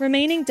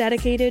 Remaining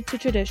dedicated to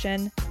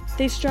tradition,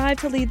 they strive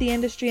to lead the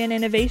industry in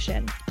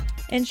innovation,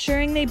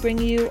 ensuring they bring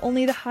you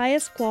only the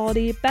highest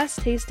quality,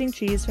 best-tasting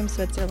cheese from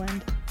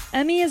Switzerland.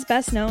 Emmy is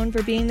best known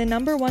for being the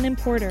 #1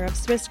 importer of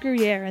Swiss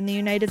Gruyere in the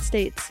United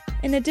States,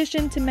 in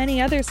addition to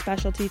many other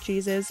specialty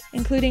cheeses,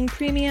 including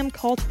premium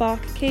Kaltbach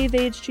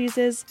cave-aged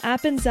cheeses,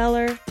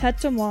 Appenzeller,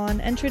 Tete de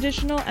Moine, and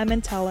traditional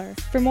Emmentaler.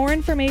 For more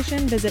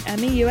information, visit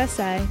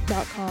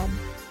emmyusa.com.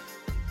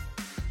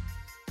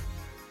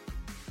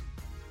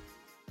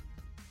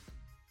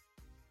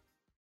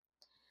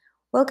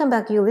 Welcome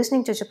back. You're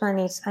listening to Japan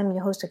Eats. I'm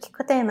your host,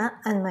 Kikotema,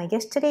 and my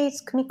guest today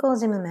is Kumiko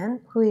Zimmerman,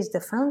 who is the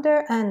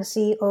founder and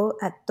CEO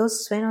at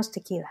Dos Sueños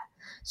Tequila.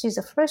 She's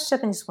the first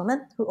Japanese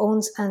woman who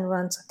owns and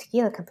runs a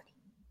tequila company.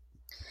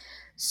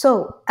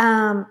 So,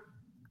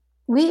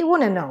 we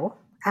want to know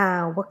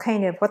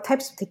what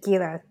types of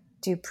tequila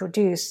do you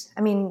produce?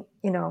 I mean,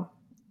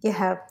 you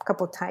have a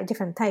couple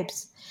different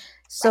types.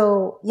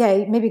 So,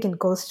 maybe you can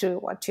go through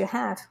what you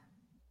have.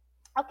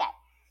 Okay.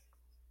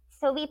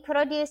 So we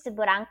produce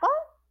Blanco,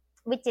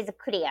 which is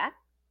clear,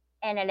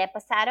 and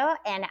Reposado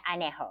and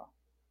Anejo.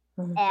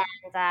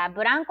 And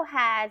Blanco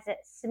has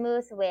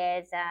smooth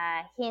with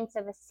hints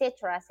of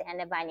citrus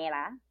and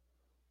vanilla,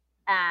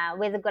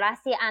 with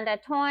grassy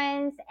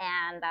undertones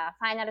and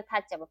final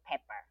touch of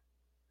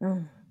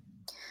pepper.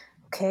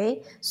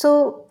 Okay,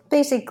 so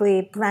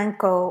basically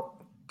Blanco,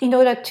 in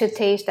order to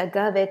taste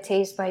agave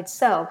taste by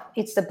itself,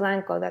 it's the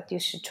Blanco that you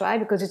should try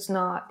because it's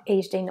not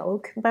aged in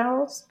oak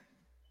barrels.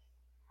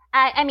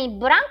 I mean,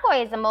 Blanco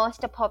is the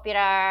most popular.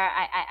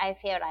 I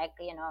feel like,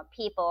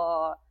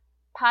 people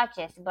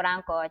purchase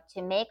Blanco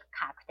to make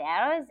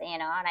cocktails,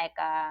 like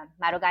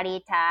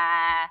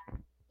margarita,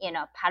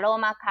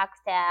 Paloma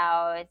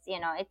cocktails,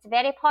 it's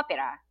very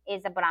popular,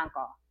 is a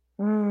Blanco.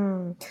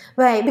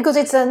 Right, because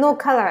it's no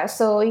color,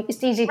 so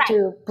it's easy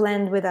to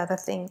blend with other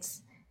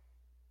things.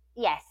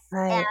 Yes,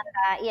 right.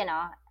 And,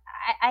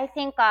 I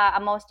think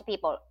most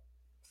people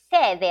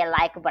say they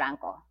like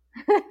Blanco.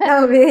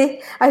 Oh,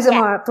 really? It's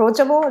more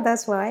approachable,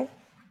 that's why?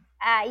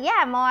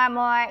 More,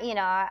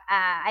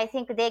 I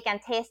think they can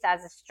taste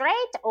as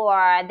straight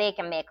or they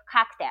can make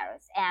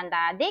cocktails. And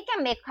they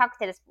can make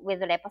cocktails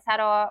with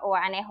Reposado or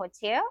Anejo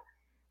too.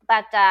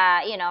 But,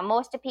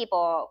 most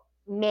people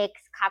make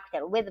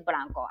cocktail with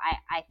Blanco,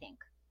 I think.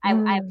 I've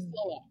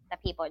seen it, the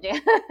people do.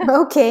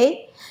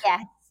 Okay.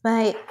 Yes.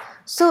 Right.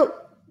 So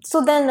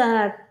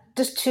then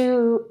just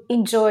to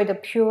enjoy the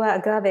pure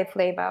agave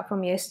flavor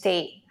from your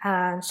estate,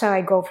 shall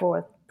I go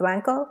for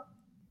Blanco?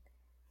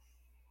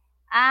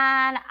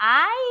 And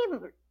I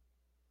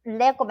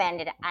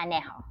recommended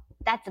Anejo.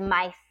 That's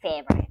my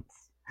favorite.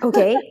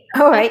 Okay.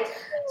 All right.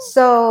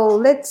 So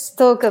let's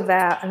talk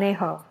about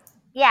Anejo.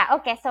 Yeah.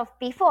 Okay. So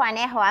before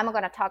Anejo, I'm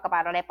going to talk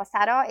about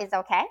Reposado. Is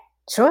okay?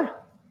 Sure.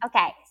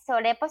 Okay. So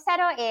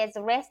Reposado is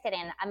rested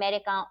in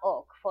American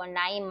oak for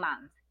 9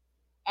 months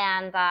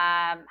and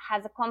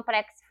has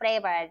complex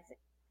flavors,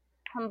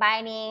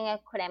 combining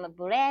creme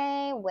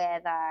brulee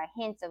with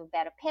hints of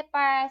bell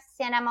pepper,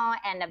 cinnamon,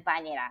 and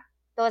vanilla.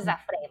 Those are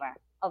flavor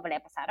of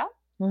Reposado.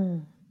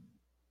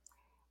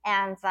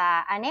 And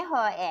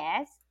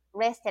Anejo is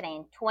rested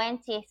in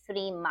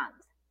 23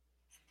 months.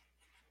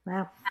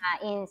 Wow.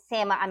 In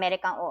same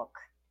American oak.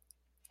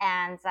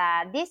 And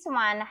this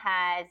one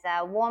has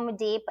a warm,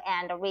 deep,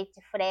 and rich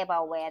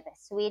flavor with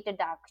sweet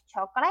dark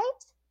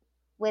chocolate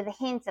with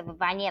hints of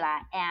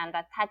vanilla and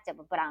a touch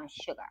of brown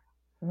sugar.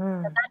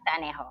 So that's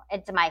Anejo.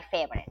 It's my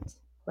favorite.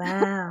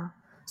 Wow.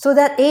 So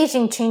that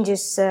aging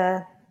changes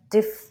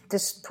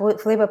this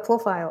flavor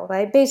profile,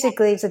 right?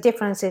 Basically, the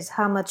difference is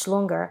how much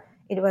longer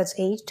it was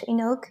aged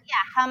in oak.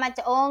 Yeah, how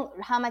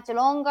much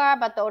longer,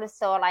 but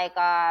also like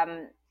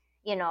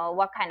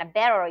what kind of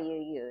barrel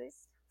you use.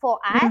 For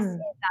us,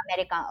 it's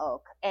American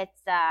oak.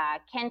 It's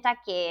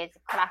Kentucky's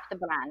craft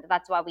brand.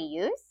 That's what we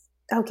use.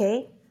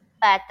 Okay.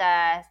 But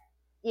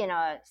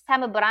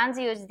some brands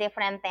use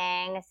different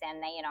things,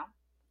 and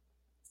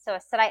So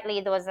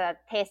slightly those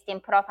tasting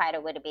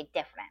profile would be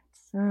different.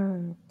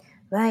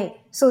 Right.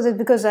 So that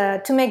because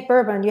to make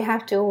bourbon, you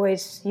have to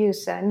always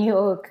use new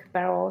oak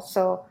barrels.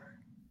 So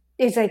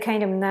it's a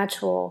kind of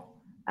natural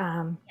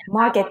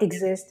market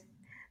exists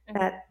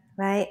that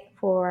right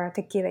for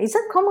tequila. Is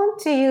it common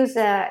to use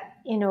the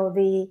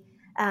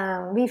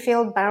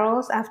refilled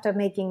barrels after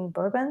making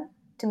bourbon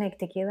to make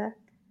tequila?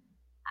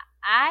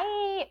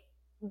 I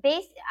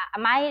base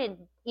my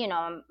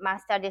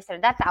master distiller.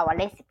 That's our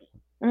recipe.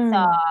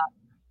 So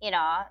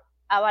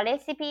our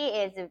recipe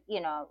is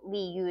we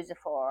use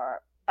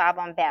for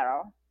bourbon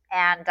barrel,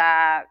 and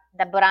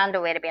the brand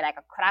will be like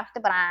a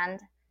craft brand.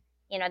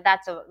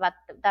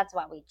 That's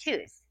what we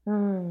choose.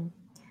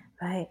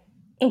 Right.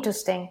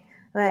 Interesting.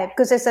 Right.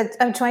 Because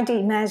I'm trying to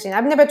imagine.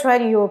 I've never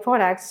tried your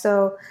products,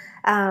 so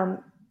I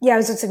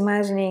was just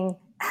imagining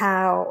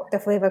how the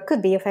flavor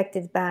could be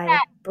affected by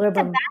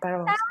bourbon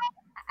barrels.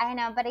 I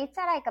know, but it's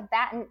like a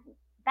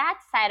bad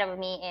side of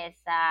me is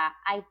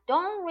I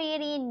don't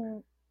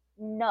really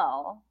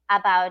know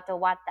about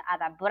what the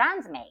other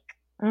brands make.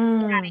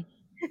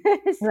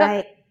 So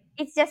right.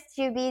 It's just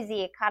too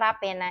busy caught up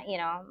in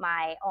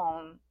my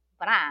own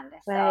brand.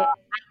 So Right.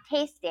 I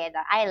tasted.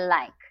 I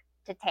like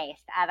to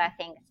taste other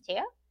things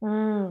too.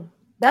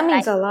 That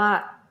means a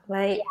lot,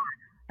 right?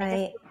 Yeah,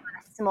 right.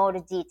 Just a small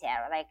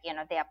detail, like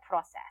their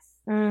process.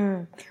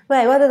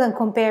 Right. Rather than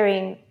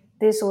comparing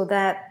this or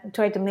that,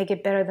 try to make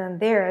it better than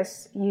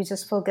theirs. You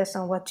just focus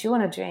on what you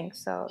want to drink.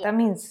 So that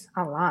means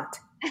a lot.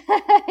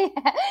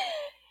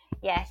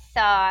 Yes.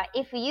 So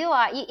if you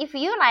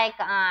like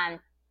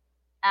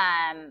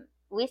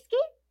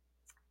whiskey,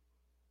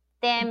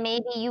 then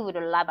maybe you would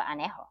love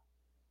anejo.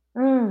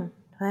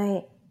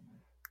 Right.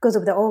 Because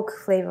of the oak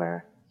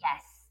flavor.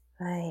 Yes.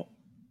 Right.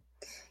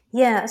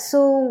 Yeah.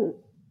 So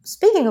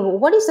speaking of,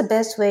 what is the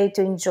best way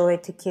to enjoy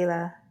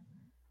tequila?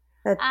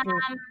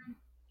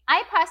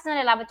 I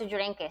personally love to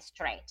drink it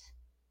straight.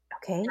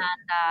 Okay.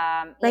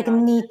 And like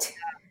neat.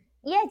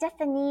 Yeah, just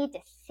a neat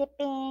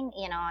sipping.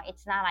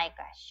 It's not like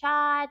a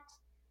shot.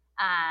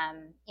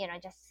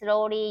 Just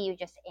slowly you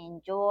just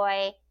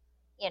enjoy.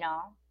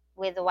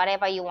 With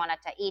whatever you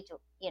wanted to eat.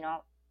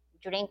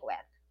 Drink with.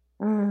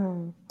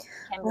 Can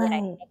be like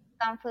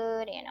Mexican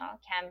food.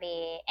 Can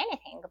be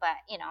anything. But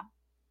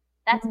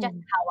that's just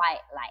how I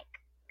like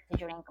to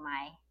drink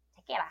my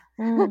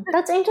tequila.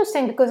 That's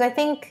interesting because I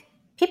think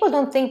people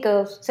don't think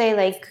of, say,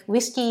 like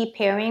whiskey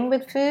pairing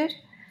with food,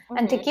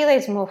 and tequila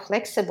is more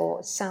flexible,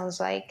 it sounds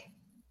like.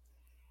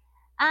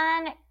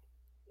 And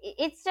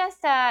it's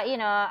just,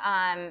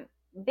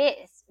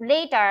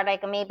 later,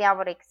 like maybe I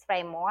would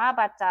explain more,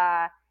 but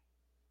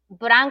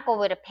Blanco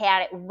would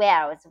pair it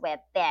well with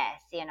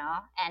this,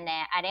 and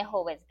then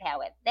Anejo would pair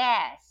with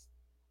this.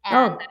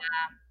 And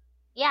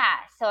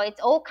so it's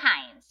all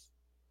kinds.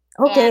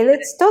 Okay,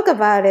 let's talk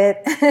about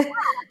it.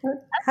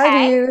 How do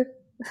you?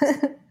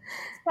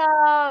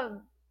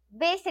 So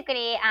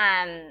basically,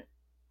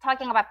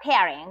 talking about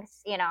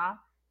pairings,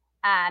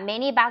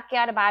 many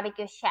backyard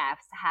barbecue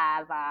chefs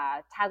have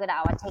tagged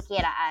our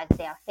tequila as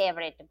their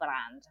favorite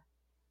brand.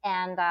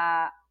 And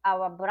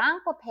our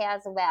Blanco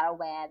pairs well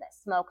with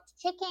smoked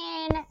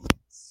chicken,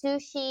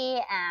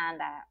 sushi, and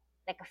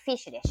like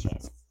fish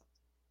dishes.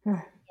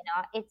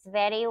 It's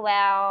very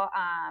well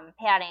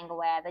pairing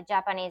with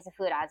Japanese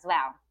food as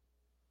well.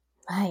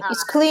 Right.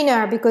 It's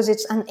cleaner because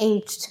it's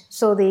unaged,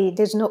 so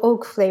there's no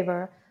oak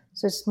flavor.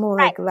 So it's more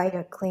like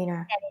lighter,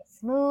 cleaner. Very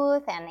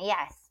smooth, and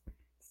yes.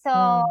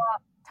 So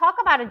talk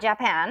about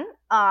Japan.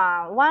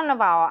 One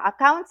of our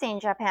accounts in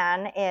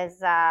Japan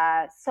is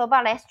a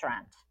soba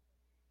restaurant.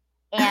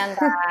 And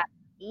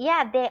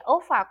they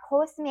offer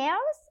course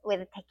meals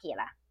with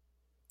tequila.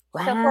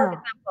 Wow. So for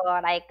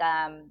example,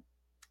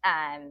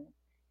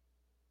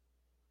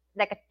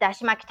 like a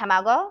dashimaki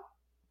tamago.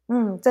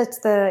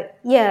 That's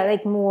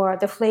like more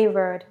the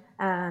flavored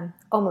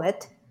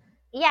omelet.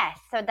 Yes,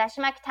 so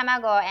dashimaki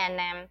tamago, and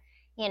then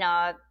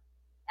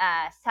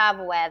serve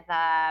with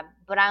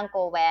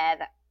Blanco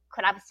with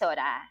club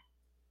soda.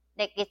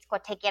 Like it's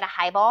called tequila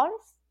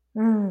highballs.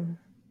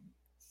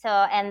 So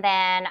and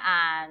then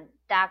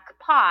dark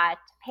pot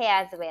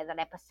pairs with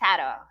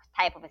reposado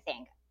type of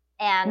thing.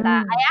 And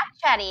I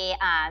actually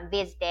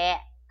visited a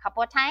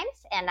couple of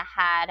times and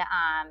had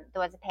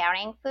those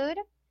pairing food.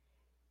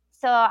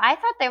 So I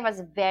thought that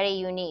was very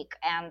unique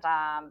and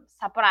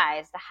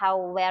surprised how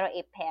well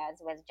it pairs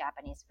with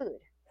Japanese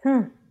food.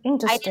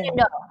 Interesting. I didn't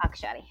know,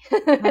 actually.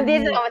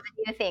 These are all the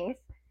new things.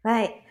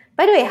 Right.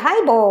 By the way,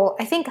 highball,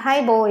 I think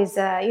highball is,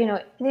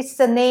 it's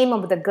the name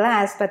of the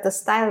glass, but the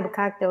style of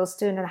cocktails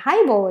too. And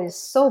highball is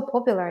so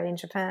popular in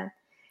Japan.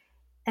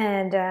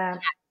 And That's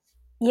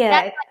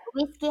like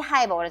whiskey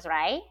highballs,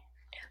 right?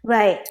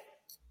 Right.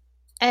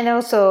 And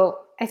also,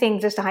 I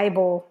think just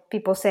highball,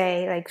 people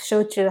say like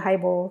shochu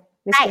highball,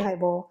 whiskey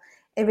highball,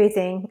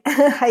 everything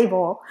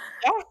highball.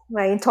 Yes.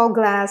 Right. In tall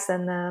glass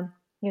and,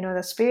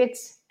 the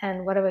spirits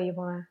and whatever you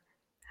want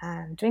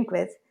to drink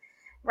with.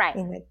 Right.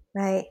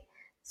 Right.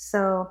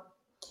 So,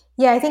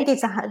 Yeah, I think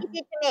It's it's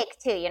easy to make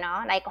too,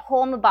 like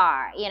home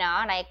bar,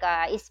 like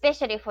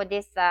especially for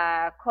this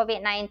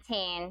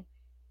COVID-19,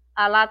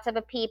 lots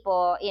of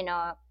people,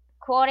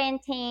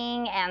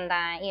 quarantining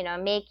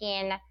and,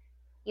 making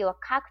your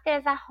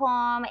cocktails at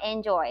home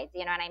enjoys,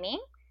 you know what I mean?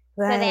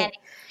 So then right.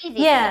 it's easy to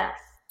make. Yeah,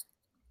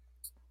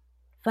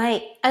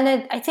 right.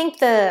 And I think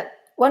the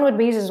one of the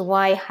reasons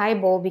why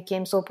highball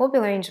became so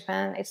popular in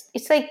Japan,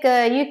 it's like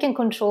you can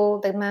control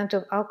the amount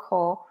of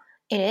alcohol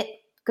in it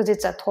because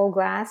it's a tall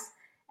glass,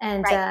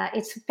 and Right.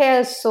 it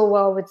pairs so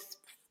well with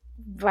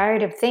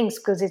variety of things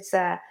because it's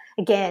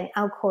again,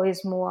 alcohol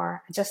is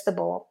more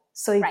adjustable.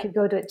 So if Right. you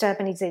go to a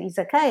Japanese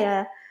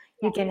izakaya,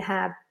 you Yeah. can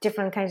have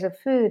different kinds of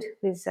food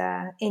with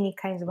any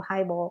kinds of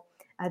highball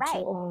at Right.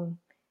 your own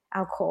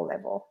alcohol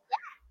level,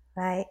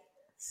 right?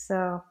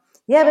 So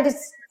yeah, but And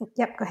it's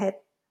yep. Go ahead.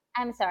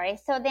 I'm sorry.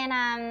 So then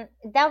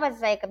that was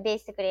like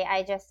basically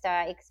I just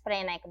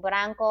explained like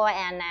Blanco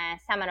and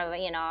some of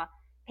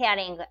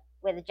pairing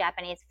with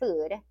Japanese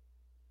food.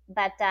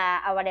 But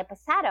our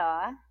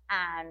reposado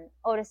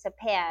also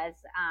pairs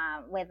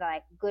with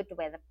like good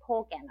with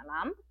pork and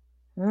lamb.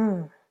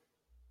 Mm.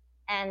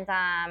 And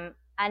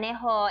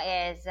anejo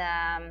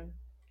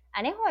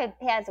it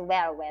pairs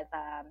well with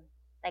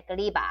like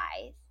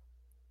ribeyes.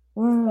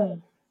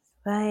 Mm.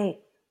 Right.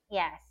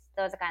 Yes,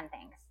 those kind of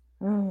things.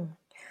 Mm.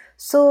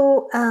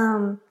 So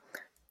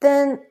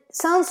then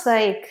sounds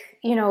like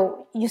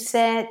you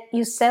said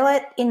you sell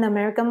it in the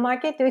American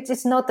market, which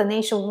is not the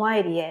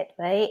nationwide yet,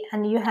 right?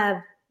 And you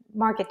have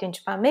market in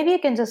Japan. Maybe you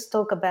can just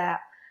talk about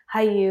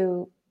how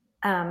you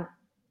um,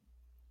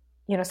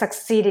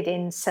 succeeded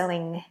in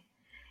selling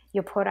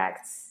your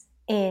products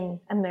in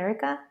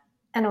America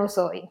and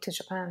also into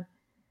Japan.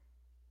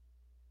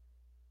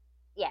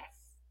 Yes.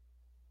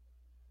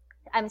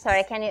 I'm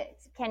sorry. Can you?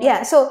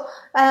 Yeah. So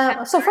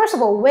first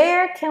of all,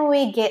 where can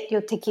we get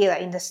your tequila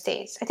in the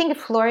States? I think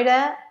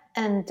Florida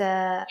and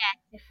Yes,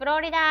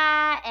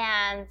 Florida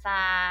and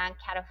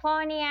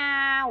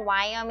California,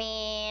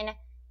 Wyoming,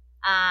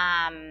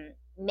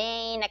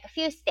 Maine, like a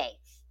few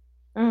states.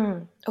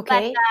 But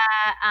okay.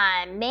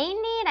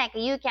 mainly, like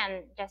you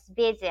can just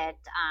visit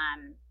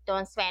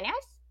Don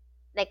Sueños,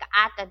 like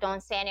at the Don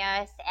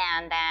Sueños,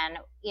 and then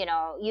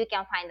you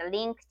can find a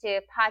link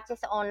to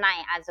purchase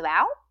online as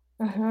well,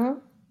 Mm-hmm.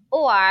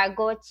 or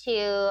go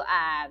to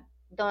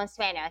Don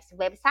Sueños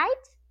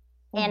website,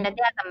 and Mm-hmm.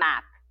 there's a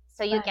map,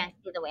 so you Right. can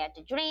see where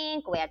to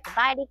drink, where to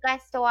buy liquor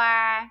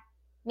store.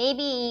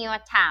 Maybe in your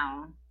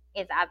town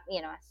is up,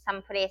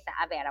 some place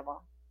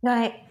available.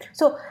 Right.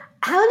 So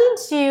how did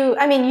you,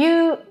 I mean,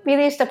 you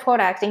released the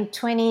product in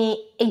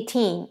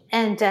 2018,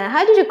 and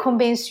how did you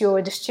convince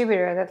your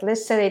distributor that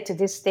let's sell it to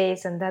this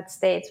states and that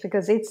states?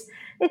 Because it's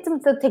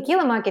the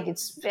tequila market,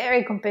 it's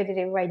very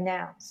competitive right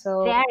now.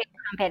 So Very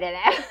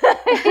competitive.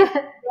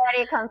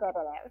 Very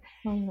competitive.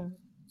 Mhm.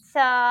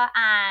 So,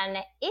 and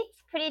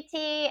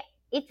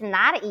it's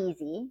not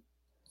easy.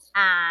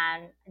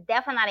 And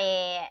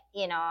definitely,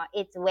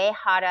 it's way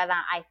harder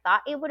than I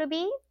thought it would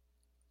be.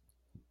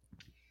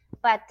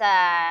 But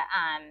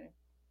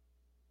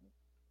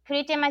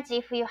pretty much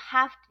if you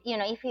have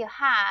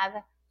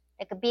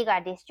like a bigger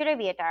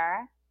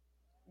distributor,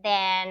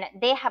 then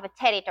they have a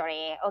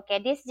territory. Okay,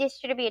 this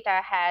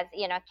distributor has,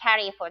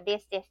 carry for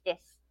this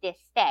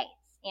states.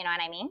 You know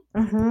what I mean?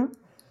 Mm-hmm.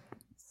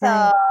 So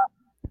Right.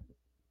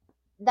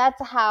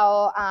 that's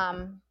how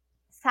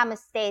some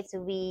states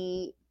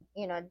they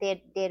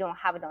don't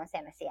have Don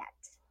Senos yet.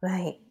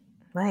 Right.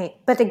 Right.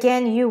 But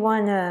again, you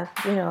won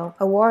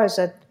awards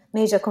at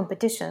major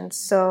competitions,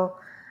 so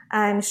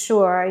I'm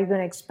sure you're going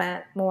to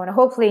expand more. And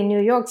hopefully, in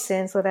New York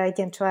soon, so that I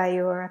can try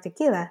your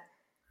tequila.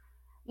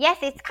 Yes,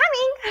 it's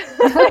coming.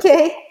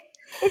 Okay.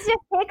 It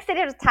just takes a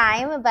little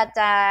time, but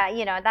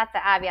that's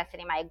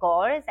obviously my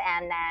goals,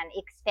 and then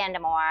expand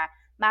more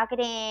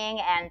marketing,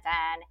 and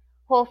then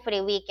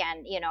hopefully we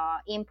can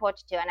import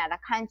to another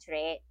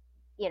country.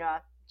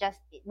 Just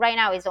right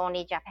now is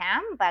only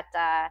Japan, but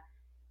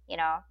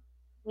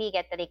we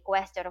get the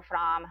request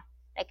from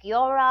like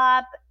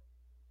Europe,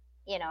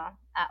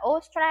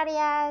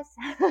 Australia.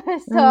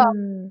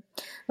 So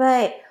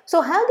Right.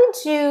 So how did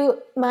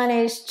you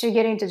manage to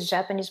get into the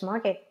Japanese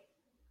market?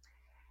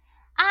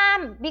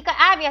 because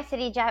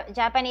obviously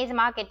Japanese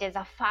market is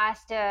a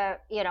first,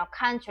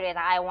 country that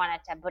I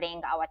wanted to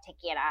bring our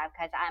tequila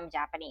because I'm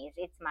Japanese.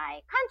 It's my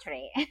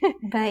country.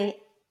 Right.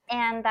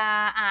 And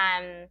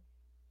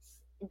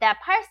the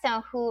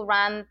person who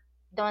runs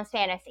Don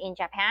Sueños in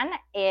Japan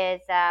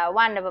is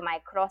one of my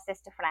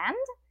closest friends.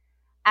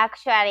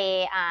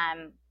 Actually,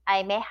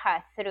 I met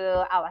her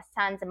through our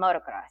son's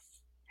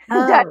motocross.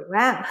 Oh,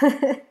 wow.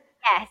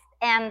 Yes,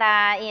 and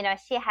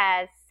she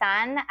has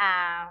son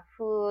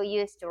who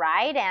used to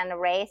ride and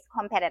race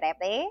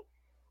competitively,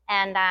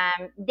 and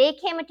they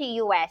came to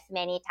US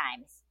many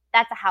times.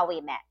 That's how we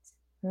met.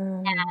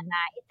 And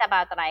it's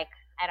about like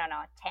I don't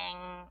know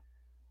 10+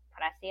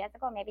 years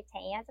ago, maybe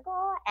 10 years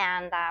ago,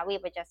 and we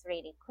were just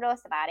really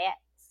close about it.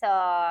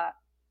 So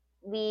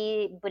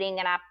we bring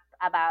it up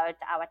about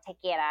our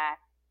tequila,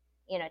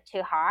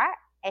 to her,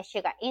 and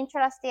she got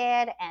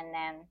interested, and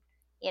then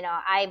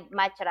I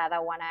much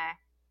rather want to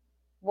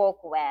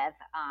work with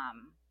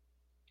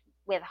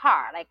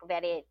her, like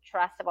very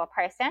trustable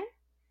person.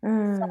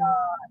 So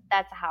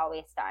that's how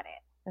we started.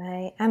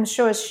 Right. I'm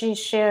sure she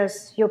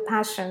shares your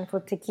passion for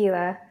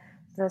tequila.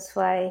 That's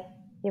why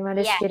you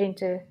managed to get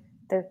into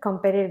the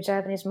competitive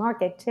Japanese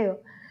market too.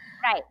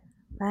 Right.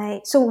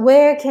 Right. So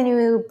where can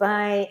you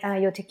buy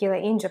your tequila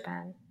in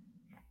Japan?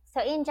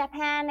 So in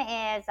Japan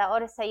is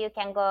also you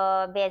can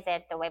go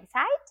visit the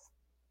website,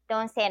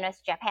 Don't Say No's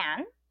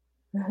Japan,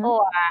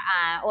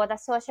 or the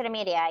social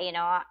media,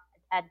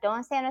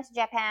 Don't Say No's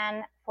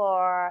Japan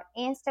for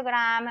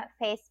Instagram,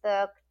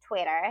 Facebook,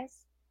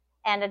 Twitters,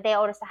 and they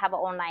also have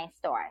online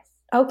stores.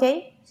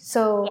 Okay.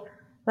 So,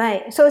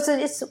 right. So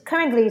it's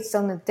currently it's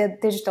on the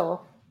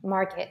digital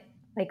market,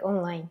 like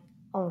online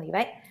only,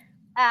 right?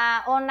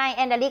 Online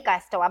and the liquor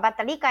store, but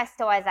the liquor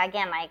store is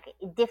again like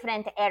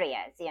different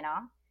areas,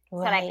 So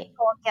like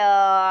Tokyo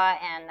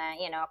and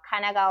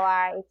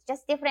Kanagawa, it's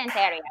just different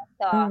areas.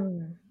 So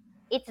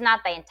it's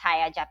not the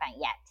entire Japan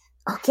yet.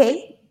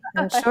 Okay,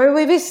 I'm sure it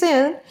will be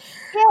soon.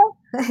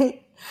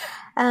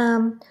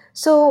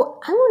 So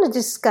I want to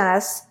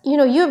discuss.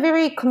 You're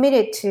very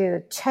committed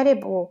to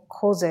charitable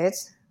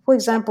causes. For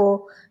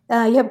example,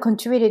 you have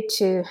contributed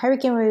to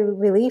hurricane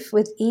relief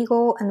with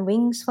Eagle and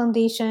Wings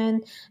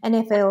Foundation,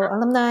 NFL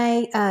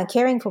alumni,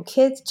 caring for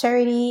kids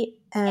charity,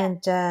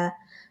 and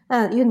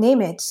you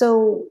name it.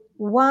 So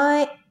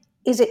why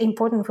is it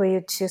important for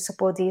you to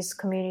support these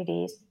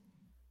communities?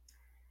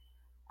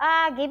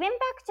 Giving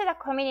back to the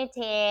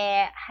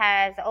community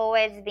has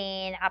always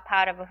been a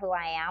part of who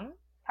I am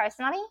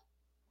personally.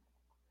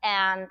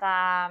 And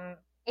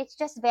it's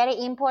just very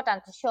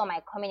important to show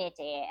my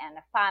community and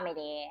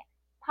family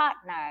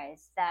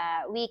partners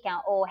that we can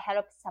all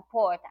help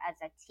support as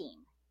a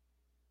team.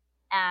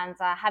 And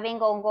having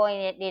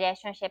ongoing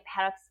relationship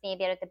helps me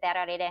build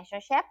better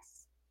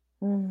relationships.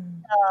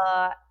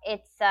 So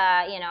it's,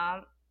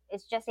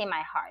 it's just in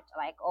my heart,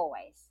 like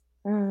always.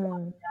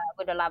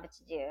 Would love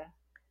to do.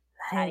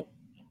 Right.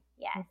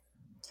 Yes.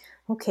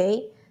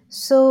 Okay.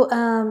 So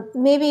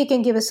maybe you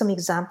can give us some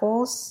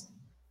examples.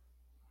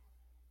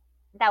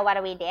 That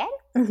what we did?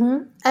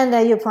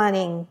 And you're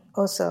planning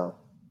also.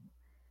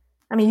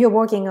 I mean, you're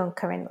working on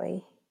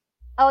currently.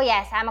 Oh,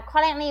 yes, I'm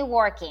currently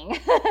working.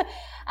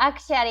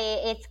 Actually,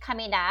 it's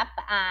coming up.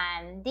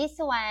 And this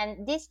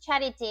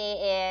charity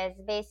is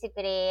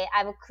basically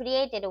I've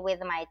created with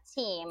my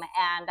team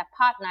and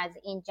partners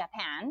in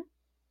Japan.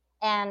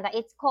 And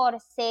it's called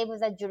Save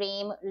the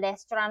Dream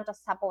Restaurant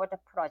Support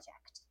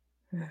Project.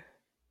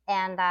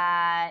 And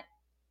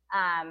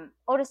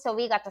also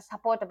we got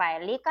support by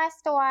liquor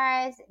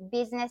stores,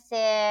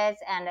 businesses,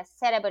 and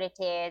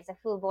celebrities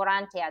who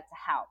volunteer to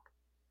help.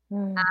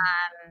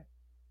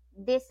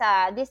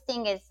 This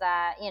thing is,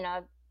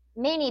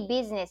 many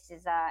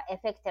businesses are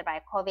affected by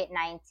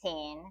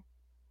COVID-19.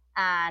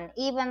 And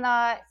even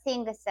though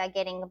things are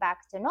getting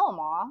back to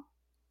normal,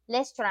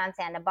 restaurants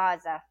and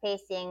bars are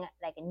facing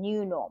like a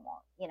new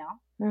normal,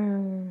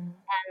 And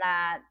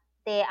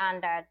they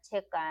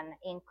undertook an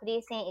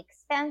increasing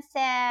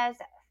expenses,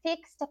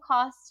 fixed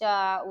costs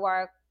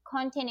were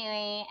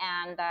continuing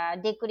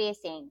and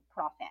decreasing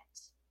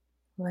profit.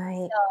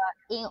 Right.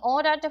 So in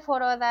order to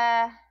follow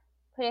the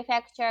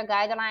prefecture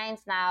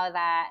guidelines, now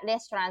the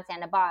restaurants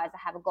and the bars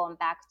have gone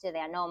back to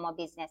their normal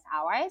business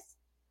hours.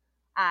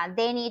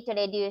 They need to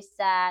reduce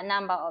the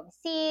number of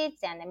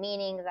seats, and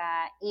meaning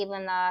that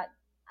even though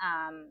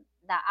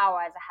the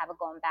hours have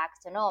gone back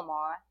to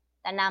normal,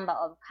 the number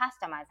of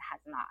customers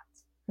has not.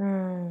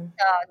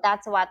 So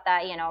that's what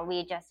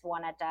we just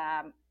wanted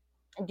to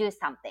do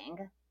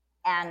something.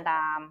 And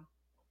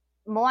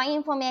more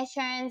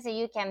information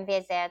you can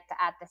visit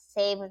at the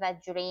Save the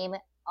Dream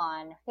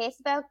on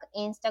Facebook,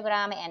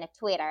 Instagram, and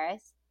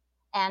Twitters.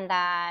 And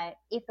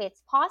if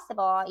it's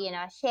possible,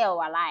 share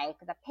or like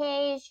the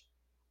page.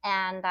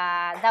 And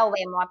that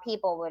way more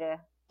people would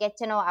get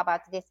to know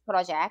about this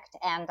project.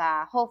 And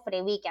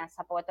hopefully we can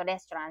support the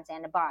restaurants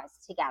and bars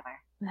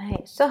together.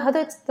 Right. So how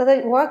does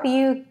it work?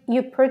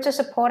 You purchase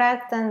a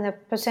product and the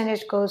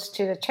percentage goes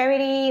to a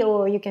charity,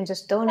 or you can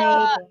just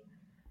donate?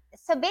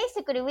 So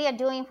basically we are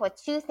doing for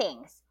two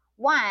things.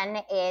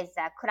 One is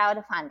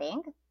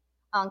crowdfunding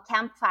on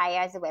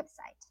Campfire's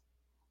website.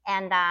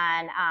 And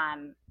then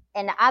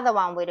and the other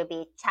one will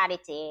be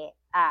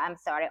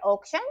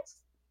auctions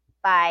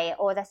by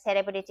all the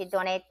celebrity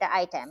donate the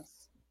items.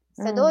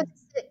 So those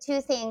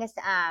two things,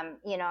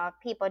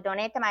 people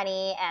donate the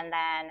money, and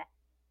then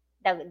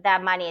the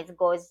money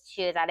goes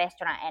to the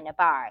restaurant and the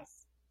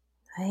bars.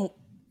 Right.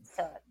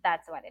 So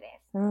that's what it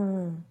is.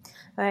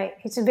 Right.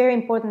 It's a very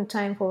important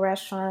time for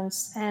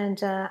restaurants.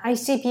 And I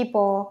see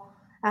people,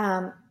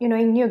 in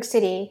New York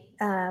City,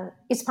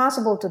 it's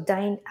possible to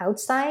dine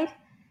outside.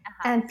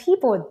 And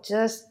people are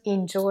just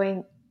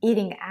enjoying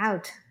eating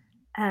out.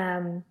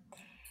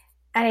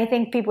 And I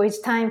think it's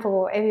time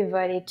for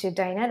everybody to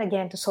dine out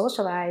again, to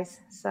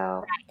socialize.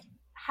 So,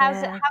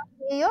 how's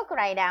New York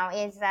right now?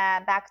 Is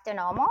back to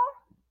normal?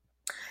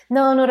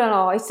 No, not at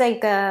all. It's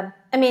like, the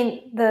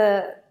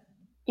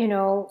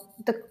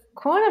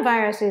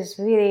coronavirus is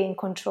really in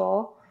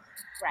control.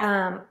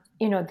 Right.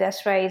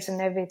 Death rates and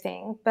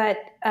everything. But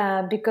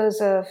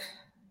because of,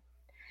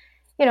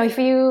 if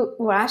you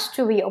rush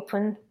to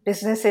reopen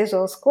businesses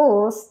or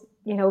schools,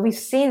 we've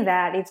seen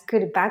that it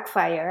could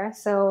backfire.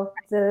 So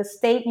the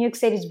state, New York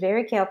State is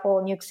very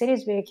careful. New York City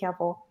is very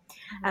careful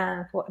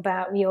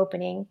about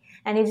reopening.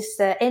 And it's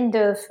the end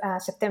of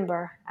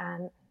September,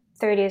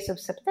 30th of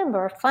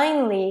September.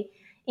 Finally,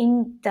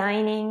 in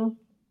dining,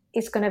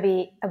 it's going to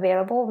be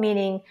available,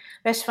 meaning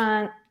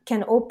restaurant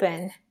can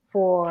open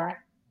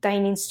for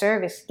dining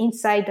service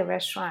inside the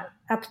restaurant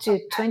up to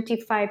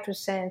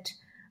 25%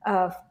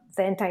 of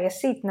the entire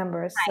seat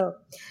numbers. So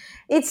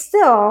it's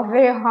still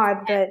very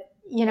hard, but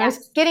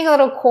it's getting a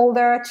little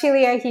colder,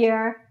 chillier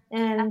here,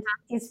 and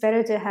it's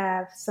better to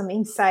have some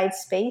inside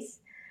space.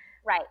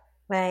 Right.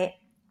 Right.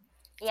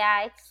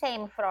 Yeah, it's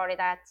same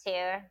Florida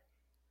too.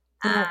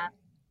 Yeah.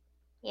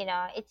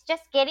 It's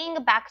just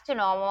getting back to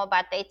normal,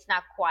 but it's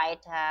not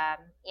quite,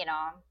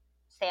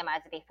 same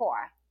as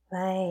before.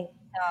 Right.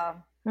 So.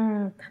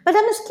 But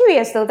I'm just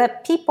curious though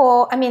that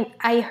people,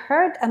 I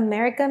heard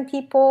American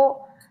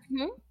people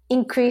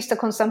increase the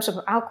consumption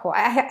of alcohol.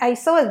 I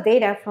saw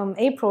data from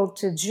April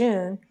to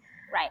June.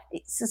 Right.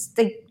 It's just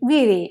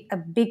really a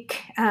big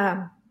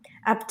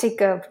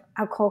uptick of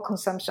alcohol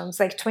consumption. It's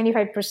like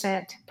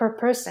 25% per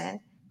person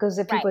because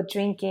the people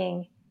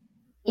drinking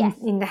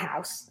in the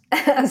house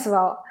as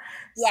well.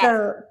 Yes.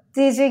 So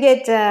did you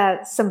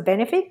get some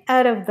benefit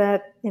out of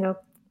that,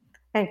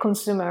 and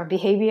consumer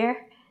behavior?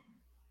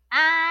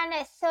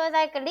 And so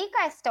like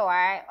liquor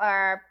store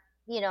or,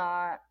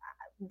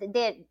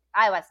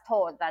 I was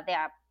told that they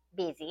are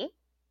busy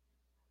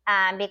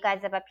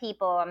because of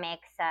people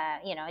makes,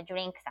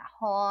 drinks at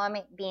home,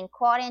 being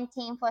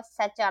quarantined for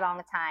such a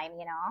long time,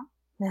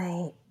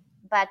 Right.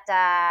 But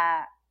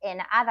in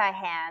other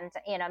hand,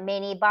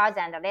 many bars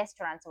and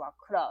restaurants were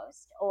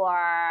closed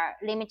or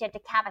limited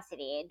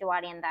capacity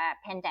during the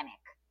pandemic.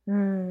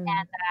 And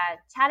the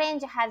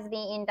challenge has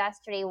been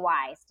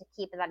industry-wise to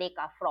keep the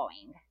liquor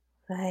flowing.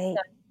 Right.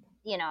 So,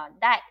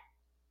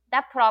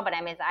 that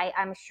problem is,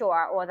 I'm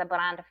sure, all the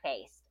brand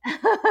faced.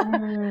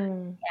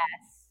 Yes.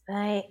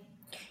 Right.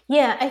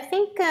 Yeah, I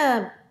think,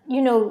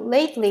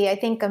 lately, I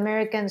think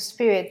American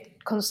spirit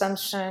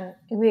consumption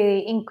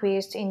really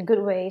increased in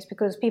good ways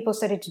because people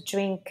started to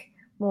drink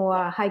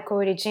more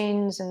high-quality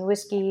gins and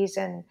whiskeys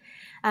and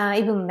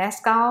even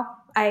mezcal.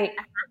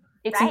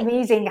 It's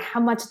amazing how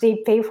much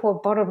they pay for a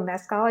bottle of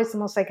mezcal. It's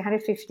almost like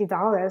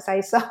 $150. I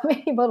saw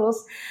many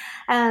bottles.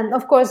 And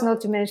of course,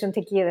 not to mention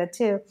tequila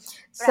too.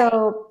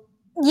 So,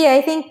 yeah,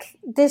 I think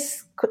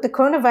the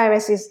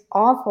coronavirus is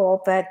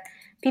awful, but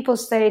people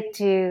started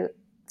to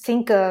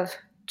think of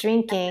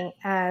drinking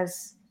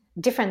as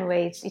different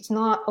ways. It's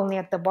not only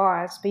at the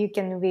bars, but you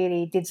can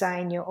really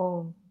design your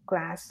own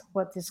glass,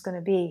 what is going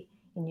to be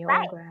in your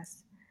own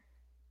glass.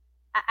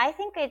 I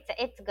think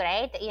it's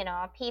great.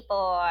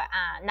 People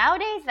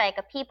nowadays, like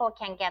people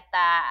can get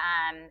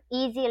the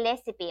easy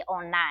recipe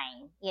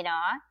online.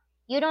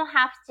 You don't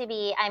have to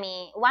be.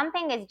 One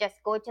thing is just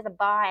go to the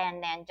bar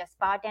and then just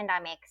bartender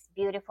makes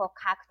beautiful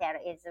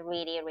cocktail is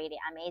really, really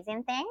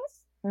amazing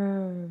things.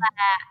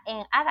 But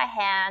in other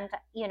hand,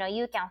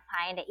 you can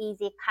find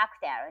easy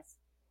cocktails.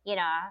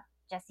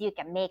 Just you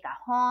can make at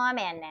home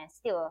and then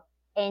still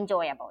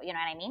enjoyable. You know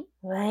what I mean?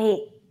 Right.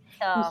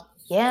 So.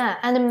 Yeah,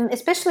 and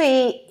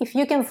especially if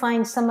you can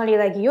find somebody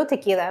like your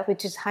tequila,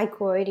 which is high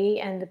quality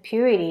and the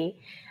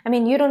purity,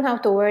 you don't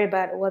have to worry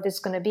about what it's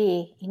going to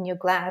be in your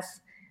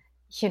glass,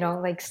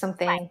 like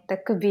something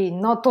that could be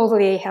not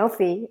totally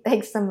healthy,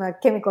 like some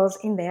chemicals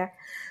in there.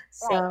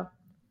 So,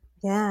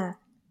 yeah.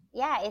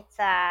 Yeah, it's,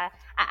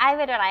 I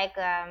would like,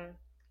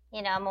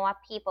 more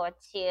people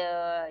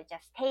to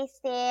just taste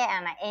it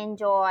and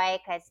enjoy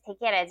because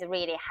tequila is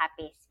really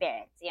happy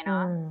spirits,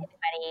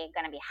 everybody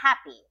going to be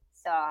happy.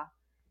 So.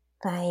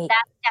 Right.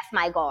 That's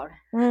my goal.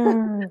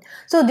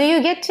 So do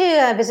you get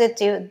to visit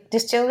the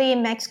distillery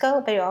in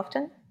Mexico very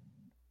often?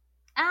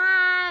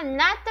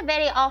 Not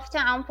very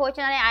often,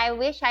 unfortunately. I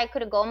wish I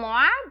could go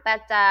more,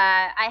 but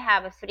I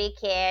have 3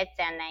 kids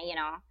and,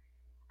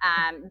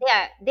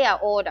 they are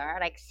older,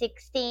 like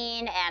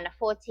 16 and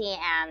 14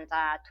 and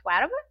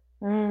 12.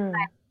 I'm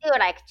still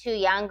like too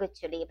young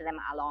to leave them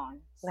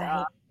alone.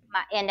 So.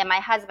 And then my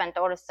husband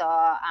also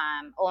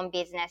own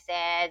businesses,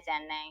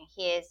 and then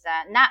he's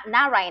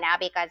not right now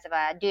because of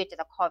due to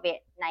the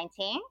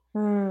COVID-19.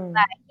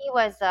 But he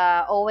was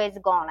always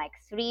gone like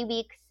 3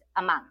 weeks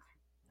a month.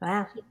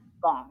 Wow, he's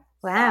gone.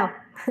 Wow.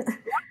 So,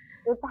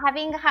 it's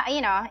having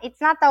it's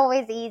not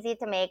always easy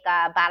to make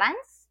a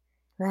balance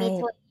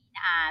between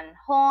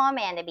home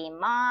and being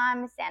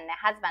moms and the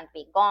husband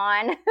be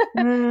gone.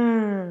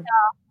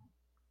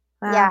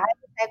 So, yeah, I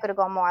wish I could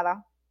go more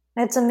though.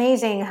 It's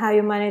amazing how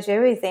you manage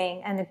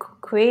everything and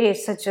created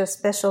such a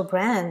special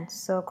brand.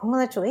 So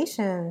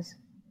congratulations.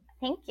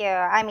 Thank you.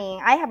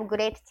 I have a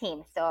great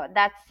team, so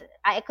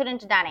I couldn't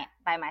have done it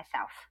by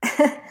myself.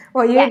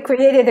 Well, you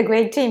created a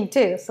great team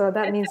too, so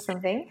that means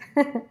something.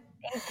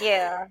 Thank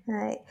you.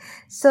 Right.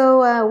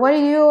 So what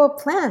are your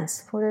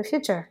plans for the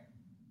future?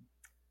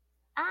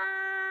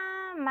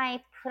 my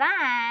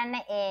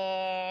plan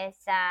is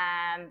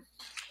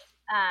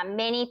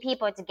many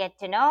people to get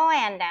to know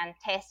and then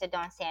taste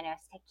Don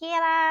Sueños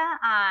tequila.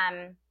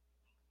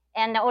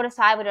 And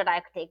also, I would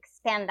like to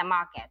expand the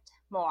market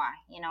more,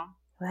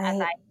 as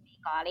I speak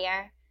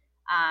earlier.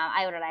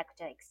 I would like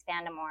to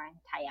expand more in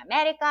Thai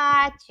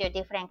America to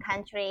different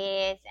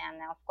countries and,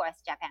 of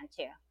course, Japan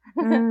too.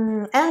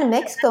 And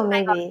Mexico,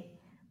 maybe.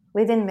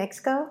 Within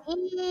Mexico?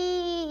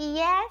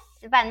 Yes,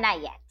 but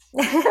not yet.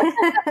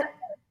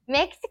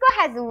 Mexico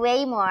has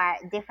way more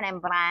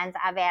different brands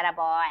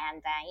available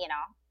and,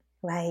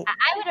 Right.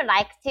 I would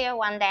like to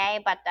one day,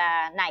 but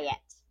not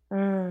yet.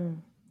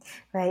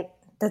 Right.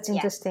 That's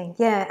interesting.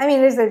 Yeah. I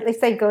mean,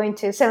 it's like going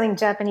to selling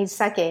Japanese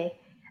sake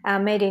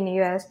made in the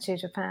US to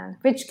Japan,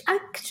 which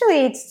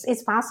actually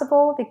it's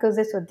possible because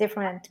it's a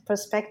different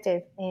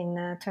perspective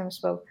in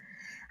terms of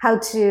how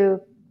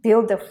to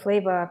build the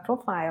flavor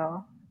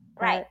profile.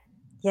 Right.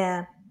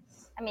 Yeah.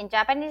 I mean,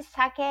 Japanese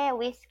sake,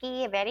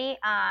 whiskey, very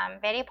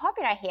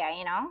popular here,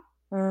 I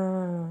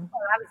love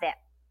it.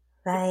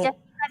 Right. Just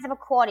because of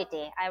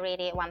quality, I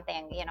really one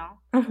thing,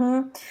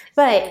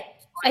 But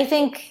I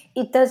think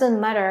it doesn't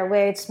matter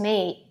where it's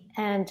made.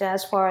 And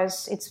as far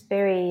as it's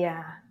very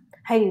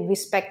highly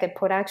respected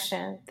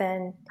production,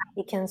 then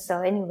it can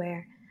sell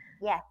anywhere.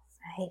 Yes.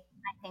 Right.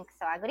 I think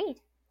so.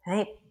 Agreed.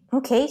 Right.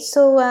 Okay.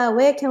 So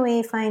where can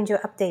we find your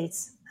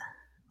updates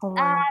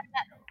online?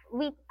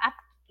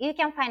 You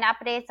can find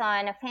updates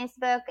on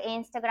Facebook,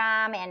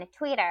 Instagram, and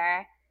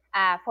Twitter.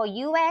 For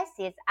US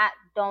is at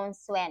Don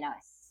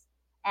Sueños.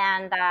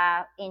 And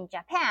in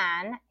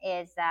Japan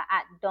is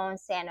at Don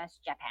Sueños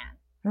Japan.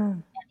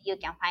 You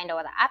can find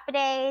all the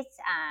updates,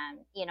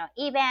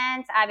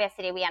 events.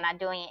 Obviously, we are not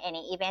doing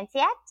any events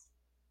yet,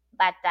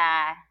 but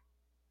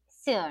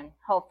soon,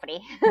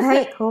 hopefully.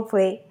 Right,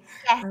 hopefully.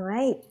 Yes. All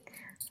right.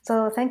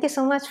 So thank you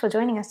so much for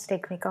joining us today,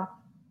 Kumiko.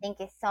 Thank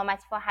you so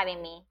much for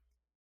having me.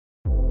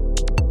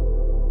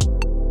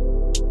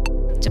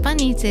 Japan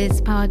Eats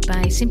is powered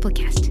by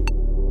Simplecast.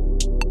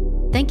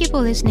 Thank you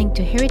for listening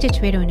to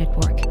Heritage Radio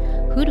Network,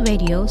 food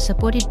radio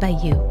supported by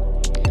you.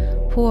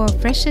 For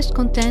freshest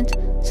content,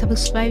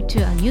 subscribe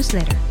to our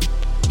newsletter.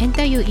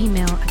 Enter your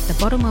email at the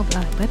bottom of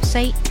our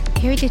website,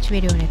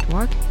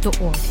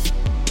 heritageradionetwork.org.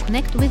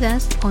 Connect with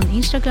us on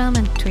Instagram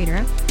and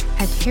Twitter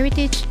at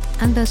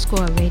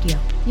heritage_radio.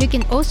 You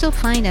can also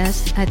find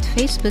us at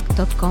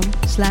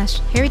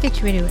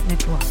facebook.com/Heritage Radio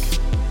Network.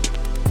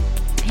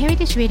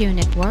 Heritage Radio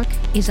Network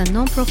is a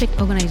non-profit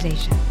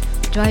organization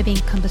driving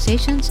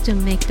conversations to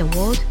make the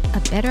world a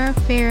better,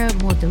 fairer,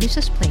 more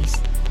delicious place.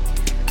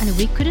 And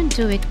we couldn't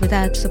do it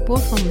without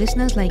support from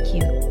listeners like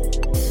you.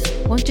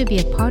 Want to be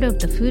a part of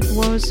the food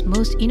world's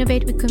most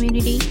innovative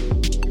community?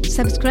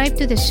 Subscribe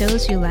to the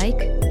shows you like,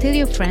 tell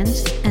your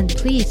friends, and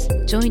please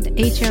join the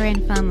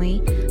HRN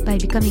family by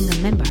becoming a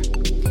member.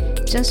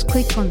 Just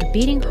click on the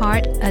beating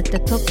heart at the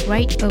top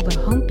right of our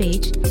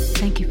homepage.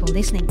 Thank you for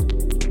listening.